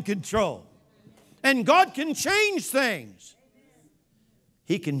God's in control. And God can change things.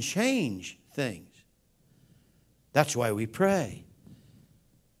 He can change things. That's why we pray.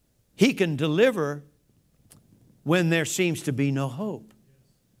 He can deliver when there seems to be no hope.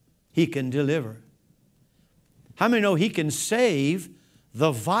 He can deliver. How many know He can save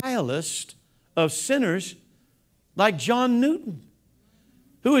the vilest of sinners like John Newton,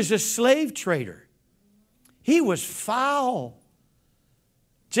 who is a slave trader? He was foul.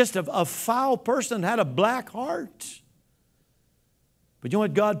 Just a foul person, had a black heart. But you know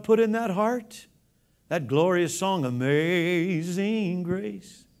what God put in that heart? That glorious song, Amazing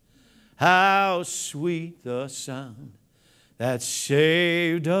Grace. How sweet the sound that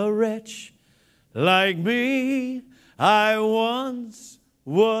saved a wretch like me. I once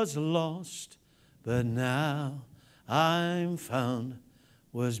was lost, but now I'm found.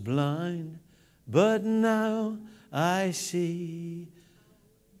 Was blind, but now I see.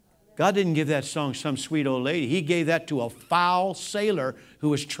 God didn't give that song some sweet old lady. He gave that to a foul sailor who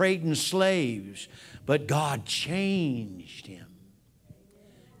was trading slaves. But God changed him.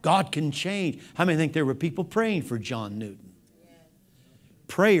 God can change. How many think there were people praying for John Newton?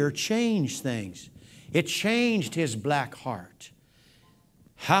 Prayer changed things. It changed his black heart.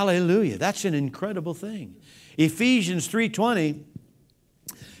 Hallelujah. That's an incredible thing. Ephesians 3:20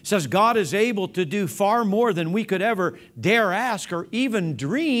 says God is able to do far more than we could ever dare ask or even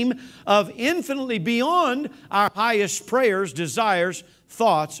dream of, infinitely beyond our highest prayers, desires,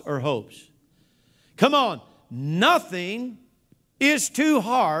 thoughts, or hopes. Come on. Nothing is too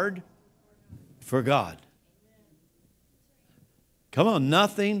hard for God. Come on.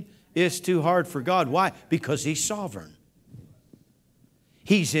 Nothing is too hard for God. Why? Because He's sovereign.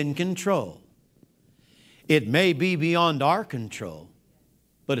 He's in control. It may be beyond our control,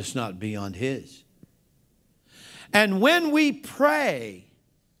 but it's not beyond His. And when we pray,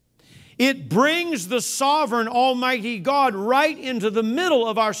 it brings the sovereign Almighty God right into the middle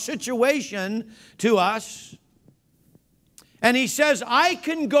of our situation to us. And He says, I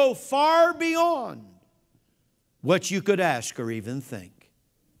can go far beyond what you could ask or even think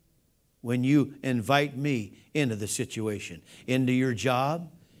when you invite me into the situation, into your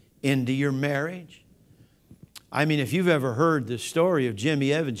job, into your marriage. I mean, if you've ever heard the story of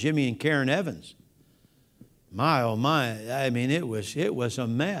Jimmy and Karen Evans, my, oh my, I mean, it was a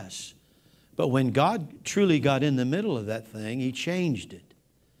mess. But when God truly got in the middle of that thing, He changed it.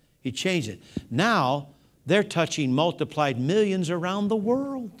 He changed it. Now, they're touching multiplied millions around the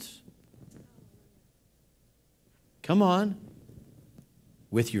world. Come on.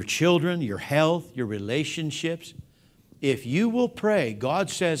 With your children, your health, your relationships. If you will pray, God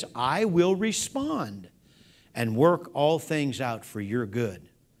says, I will respond and work all things out for your good.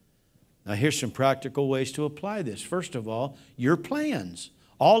 Now here's some practical ways to apply this. First of all, your plans.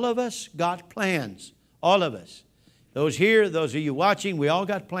 All of us got plans. All of us. Those here, those of you watching, we all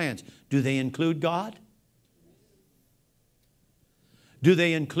got plans. Do they include God? Do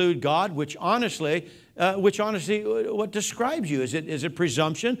they include God? Which honestly, what describes you? Is it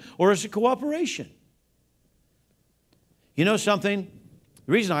presumption or is it cooperation? You know something?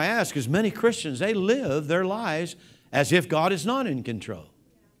 The reason I ask is many Christians, they live their lives as if God is not in control.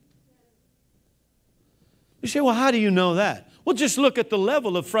 You say, well, how do you know that? Well, just look at the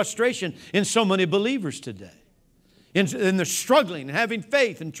level of frustration in so many believers today. And they're struggling and having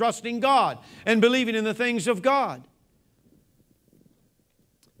faith and trusting God and believing in the things of God.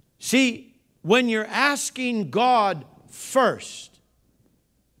 See, when you're asking God first,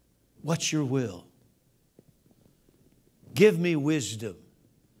 what's your will? Give me wisdom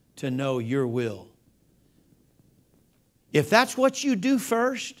to know your will. If that's what you do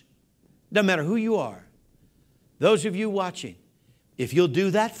first, doesn't matter who you are. Those of you watching, if you'll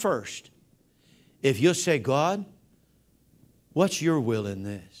do that first, if you'll say, God, what's your will in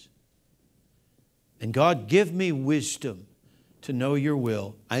this? And God, give me wisdom to know your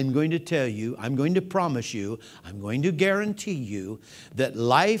will. I'm going to tell you, I'm going to promise you, I'm going to guarantee you that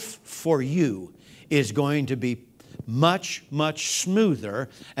life for you is going to be much, much smoother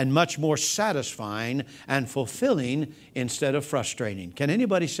and much more satisfying and fulfilling instead of frustrating. Can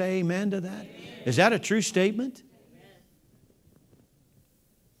anybody say amen to that? Amen. Is that a true statement? Amen.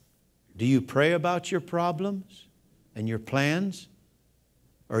 Do you pray about your problems and your plans?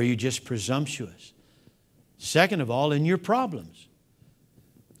 Or are you just presumptuous? Second of all, in your problems.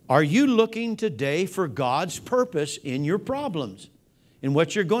 Are you looking today for God's purpose in your problems, in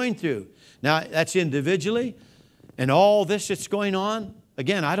what you're going through? Now, that's individually, and all this that's going on.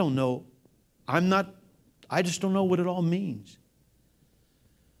 Again, I don't know. I just don't know what it all means.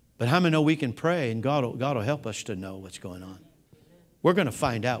 But how many know we can pray and God will help us to know what's going on? We're going to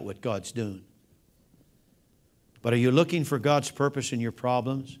find out what God's doing. But are you looking for God's purpose in your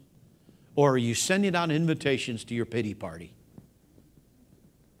problems? Or are you sending out invitations to your pity party?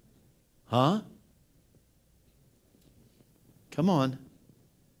 Huh? Come on.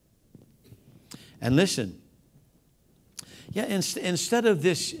 And listen. Yeah, instead of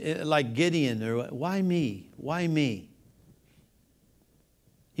this, like Gideon, or why me? Why me?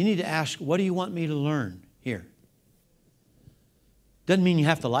 You need to ask, what do you want me to learn here? Doesn't mean you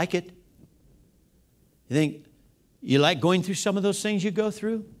have to like it. You think you like going through some of those things you go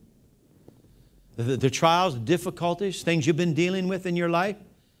through? The trials, the difficulties, things you've been dealing with in your life?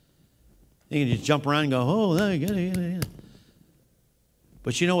 You can just jump around and go, oh,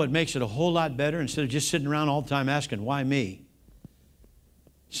 but you know what makes it a whole lot better? Instead of just sitting around all the time asking, why me?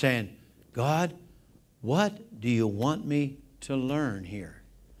 Saying, God, what do you want me to learn here?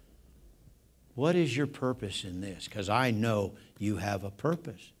 What is your purpose in this? Because I know you have a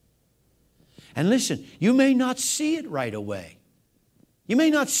purpose. And listen, you may not see it right away. You may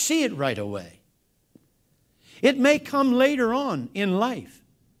not see it right away. It may come later on in life.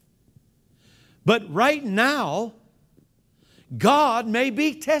 But right now, God may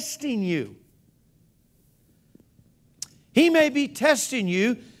be testing you. He may be testing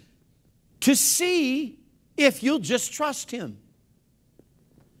you to see if you'll just trust Him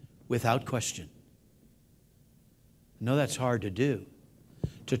without question. I know that's hard to do.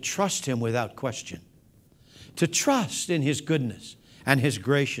 To trust Him without question. To trust in His goodness and His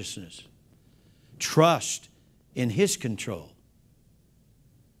graciousness. Trust in His control.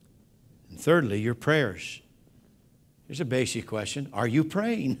 And thirdly, your prayers. Here's a basic question. Are you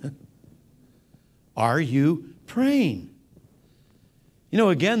praying? Are you praying? You know,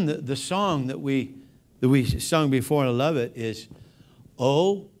 again, the song that we sung before, and I love it, is,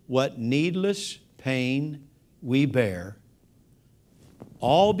 oh, what needless pain we bear,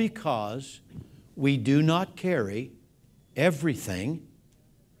 all because we do not carry everything.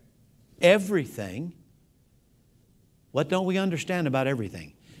 What don't we understand about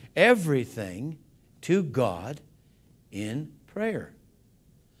everything? Everything to God in prayer.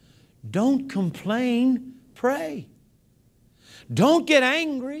 Don't complain, pray. Don't get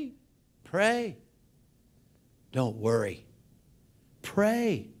angry, pray. Don't worry,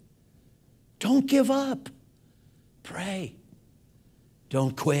 pray. Don't give up, pray.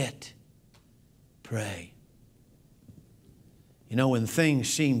 Don't quit, pray. You know, when things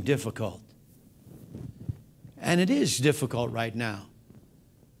seem difficult, and it is difficult right now.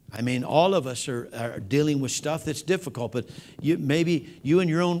 I mean, all of us are dealing with stuff that's difficult, but maybe you in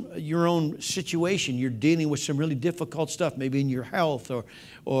your own situation, you're dealing with some really difficult stuff, maybe in your health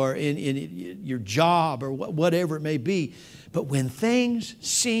or in your job or whatever it may be. But when things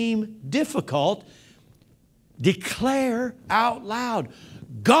seem difficult, declare out loud,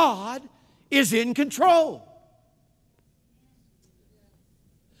 God is in control.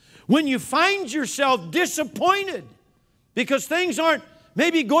 When you find yourself disappointed because things aren't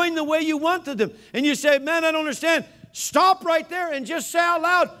maybe going the way you wanted them, and you say, man, I don't understand. Stop right there and just say out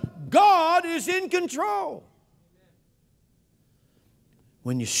loud, God is in control.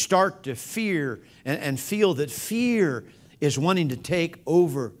 When you start to fear and feel that fear is wanting to take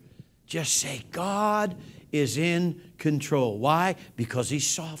over, just say, God is in control. Why? Because He's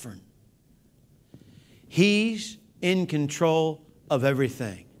sovereign. He's in control of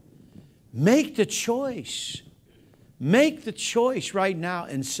everything. Make the choice. Make the choice right now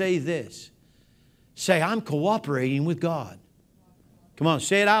and say this. Say, I'm cooperating with God. Come on,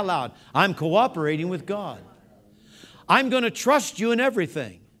 say it out loud. I'm cooperating with God. I'm going to trust you in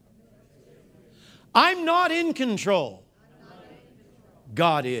everything. I'm not in control.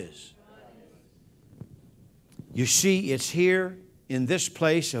 God is. You see, it's here in this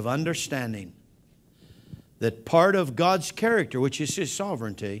place of understanding that part of God's character, which is His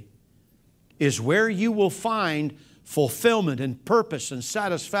sovereignty, is where you will find fulfillment and purpose and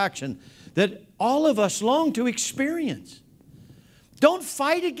satisfaction that all of us long to experience. Don't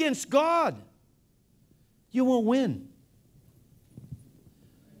fight against God. You won't win.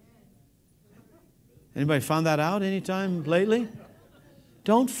 Anybody found that out anytime lately?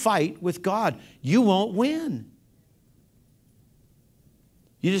 Don't fight with God. You won't win.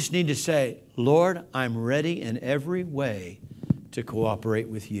 You just need to say, Lord, I'm ready in every way to cooperate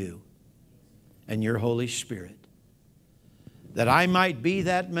with you and your Holy Spirit. That I might be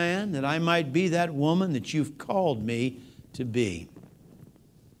that man, that I might be that woman that you've called me to be.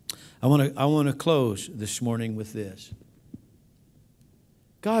 I want to close this morning with this.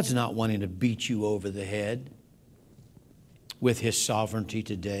 God's not wanting to beat you over the head with His sovereignty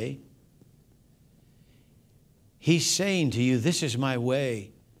today. He's saying to you, this is my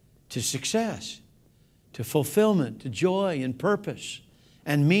way to success, to fulfillment, to joy and purpose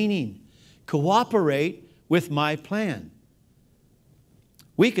and meaning. Cooperate with my plan.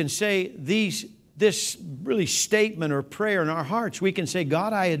 We can say this really statement or prayer in our hearts. We can say,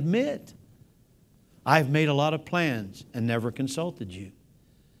 God, I admit I've made a lot of plans and never consulted you.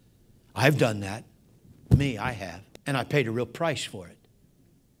 I've done that. Me, I have. And I paid a real price for it.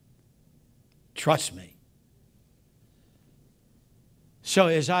 Trust me. So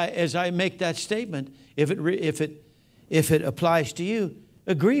as I make that statement, if it applies to you,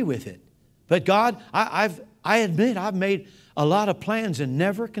 agree with it. But God, I admit I've made a lot of plans and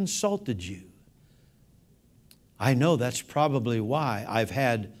never consulted you. I know that's probably why I've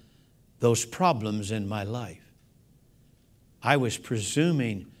had those problems in my life. I was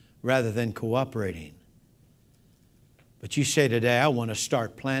presuming rather than cooperating. But you say today, I want to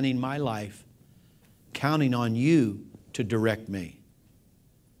start planning my life, counting on you to direct me.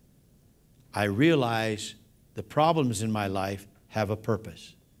 I realize the problems in my life have a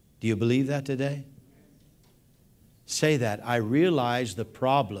purpose. Do you believe that today? Say that. I realize the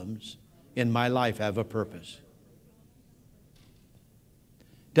problems in my life have a purpose.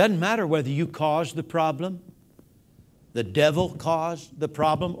 Doesn't matter whether you caused the problem, the devil caused the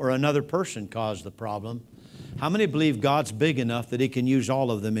problem, or another person caused the problem. How many believe God's big enough that He can use all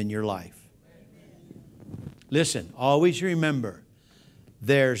of them in your life? Listen, always remember,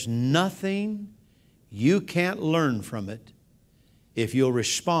 there's nothing you can't learn from it if you'll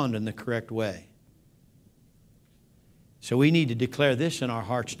respond in the correct way. So we need to declare this in our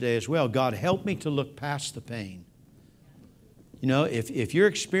hearts today as well. God, help me to look past the pain. You know, if you're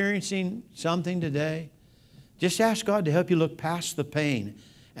experiencing something today, just ask God to help you look past the pain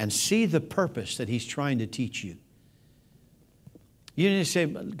and see the purpose that He's trying to teach you. You need to say,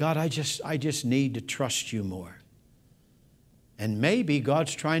 God, I just need to trust you more. And maybe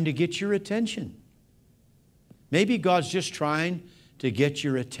God's trying to get your attention. Maybe God's just trying to get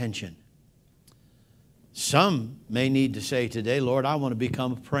your attention. Some may need to say today, Lord, I want to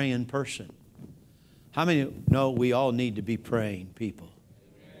become a praying person. How many know we all need to be praying people?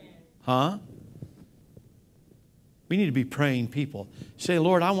 Huh? We need to be praying people. Say,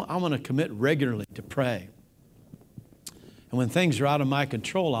 Lord, I want to commit regularly to pray. And when things are out of my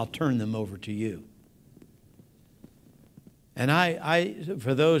control, I'll turn them over to you. And I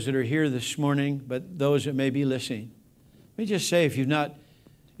for those that are here this morning, but those that may be listening, let me just say, if you've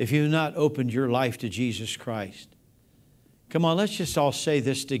not opened your life to Jesus Christ, come on, let's just all say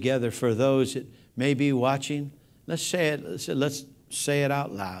this together for those that may be watching. Let's say it. Let's say it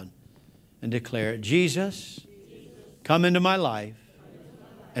out loud and declare it. Jesus, come into my life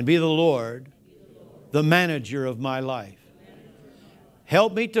and be the Lord, the manager of my life.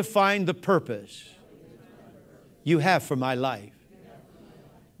 Help me to find the purpose you have for my life.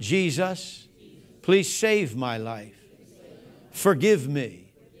 Jesus, please save my life. Forgive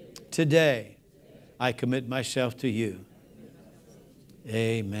me. Today, I commit myself to you.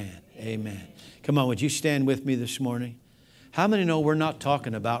 Amen. Amen. Come on, would you stand with me this morning? How many know we're not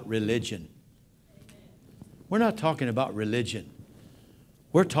talking about religion? We're not talking about religion.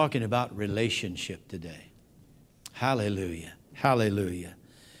 We're talking about relationship today. Hallelujah. Hallelujah.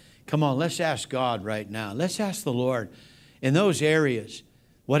 Come on, let's ask God right now. Let's ask the Lord in those areas,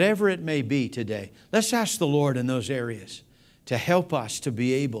 whatever it may be today. Let's ask the Lord in those areas to help us to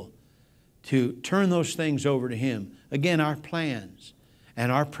be able to turn those things over to Him. Again, our plans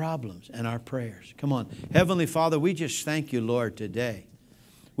and our problems and our prayers. Come on. Heavenly Father, we just thank you, Lord, today.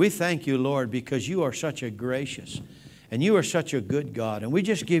 We thank you, Lord, because you are such a gracious and you are such a good God. And we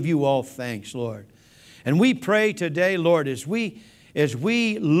just give you all thanks, Lord. And we pray today, Lord, as we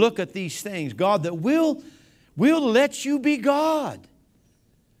look at these things, God, that we'll let you be God.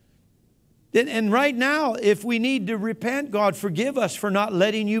 And right now, if we need to repent, God, forgive us for not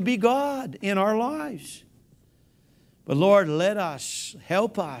letting you be God in our lives. But Lord,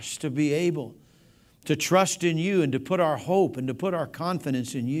 help us to be able to trust in you and to put our hope and to put our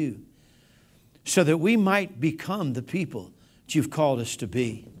confidence in you so that we might become the people that you've called us to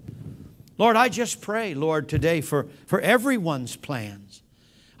be. Lord, I just pray, Lord, today for everyone's plans.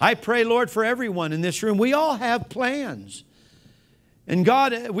 I pray, Lord, for everyone in this room. We all have plans. And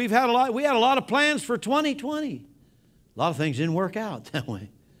God, we had a lot of plans for 2020. A lot of things didn't work out that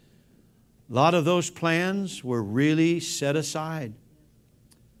way. A lot of those plans were really set aside.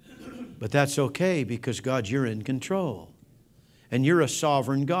 But that's okay because, God, you're in control. And you're a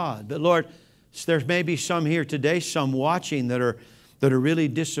sovereign God. But Lord, there may be some here today, some watching that are really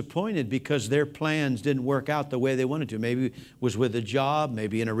disappointed because their plans didn't work out the way they wanted to. Maybe it was with a job,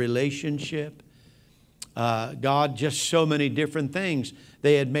 maybe in a relationship. God, just so many different things.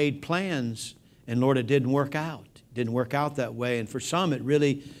 They had made plans, and Lord, it didn't work out. It didn't work out that way. And for some, it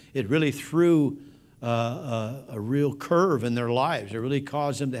really threw a real curve in their lives. It really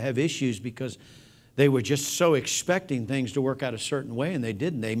caused them to have issues because they were just so expecting things to work out a certain way, and they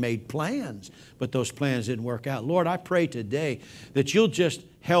didn't. They made plans, but those plans didn't work out. Lord, I pray today that you'll just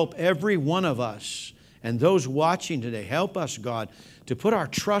help every one of us and those watching today. Help us, God, to put our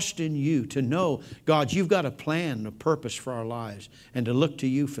trust in you, to know, God, you've got a plan and a purpose for our lives, and to look to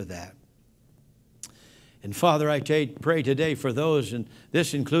you for that. And Father, I pray today for those, and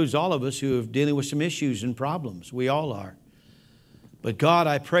this includes all of us who are dealing with some issues and problems. We all are. But God,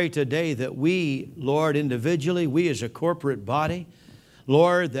 I pray today that we, Lord, individually, we as a corporate body,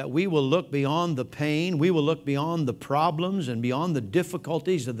 Lord, that we will look beyond the pain, we will look beyond the problems and beyond the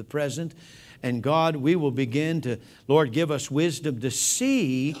difficulties of the present. And God, we will begin to, Lord, give us wisdom to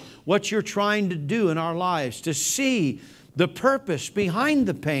see what you're trying to do in our lives, to see the purpose behind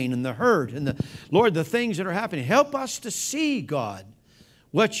the pain and the hurt and Lord, the things that are happening. Help us to see, God,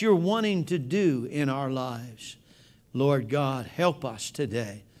 what you're wanting to do in our lives. Lord God, help us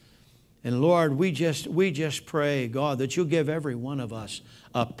today. And Lord, we just pray, God, that you'll give every one of us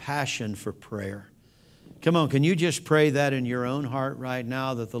a passion for prayer. Come on, can you just pray that in your own heart right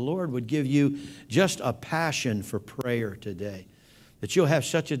now, that the Lord would give you just a passion for prayer today, that you'll have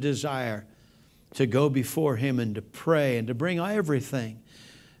such a desire to go before Him and to pray and to bring everything,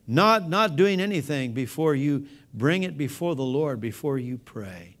 not doing anything before you bring it before the Lord, before you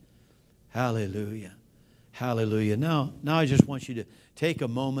pray. Hallelujah. Hallelujah. Now I just want you to take a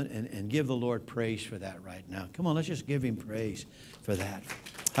moment and give the Lord praise for that right now. Come on, let's just give Him praise for that.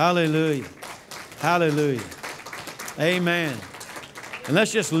 Hallelujah. Hallelujah. Amen. And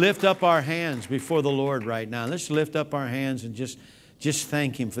let's just lift up our hands before the Lord right now. Let's lift up our hands and just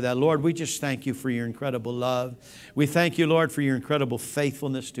thank Him for that. Lord, we just thank you for your incredible love. We thank you, Lord, for your incredible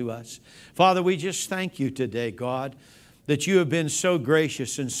faithfulness to us. Father, we just thank you today, God, that you have been so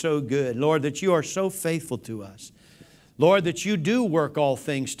gracious and so good. Lord, that you are so faithful to us. Lord, that you do work all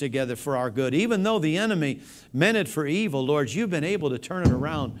things together for our good. Even though the enemy meant it for evil, Lord, you've been able to turn it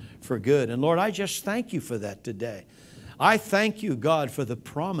around for good. And Lord, I just thank you for that today. I thank you, God, for the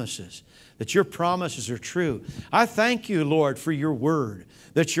promises, that your promises are true. I thank you, Lord, for your word,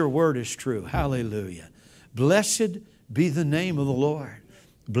 that your word is true. Hallelujah. Blessed be the name of the Lord.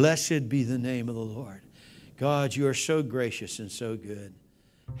 Blessed be the name of the Lord. God, you are so gracious and so good.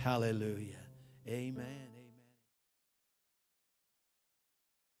 Hallelujah. Amen.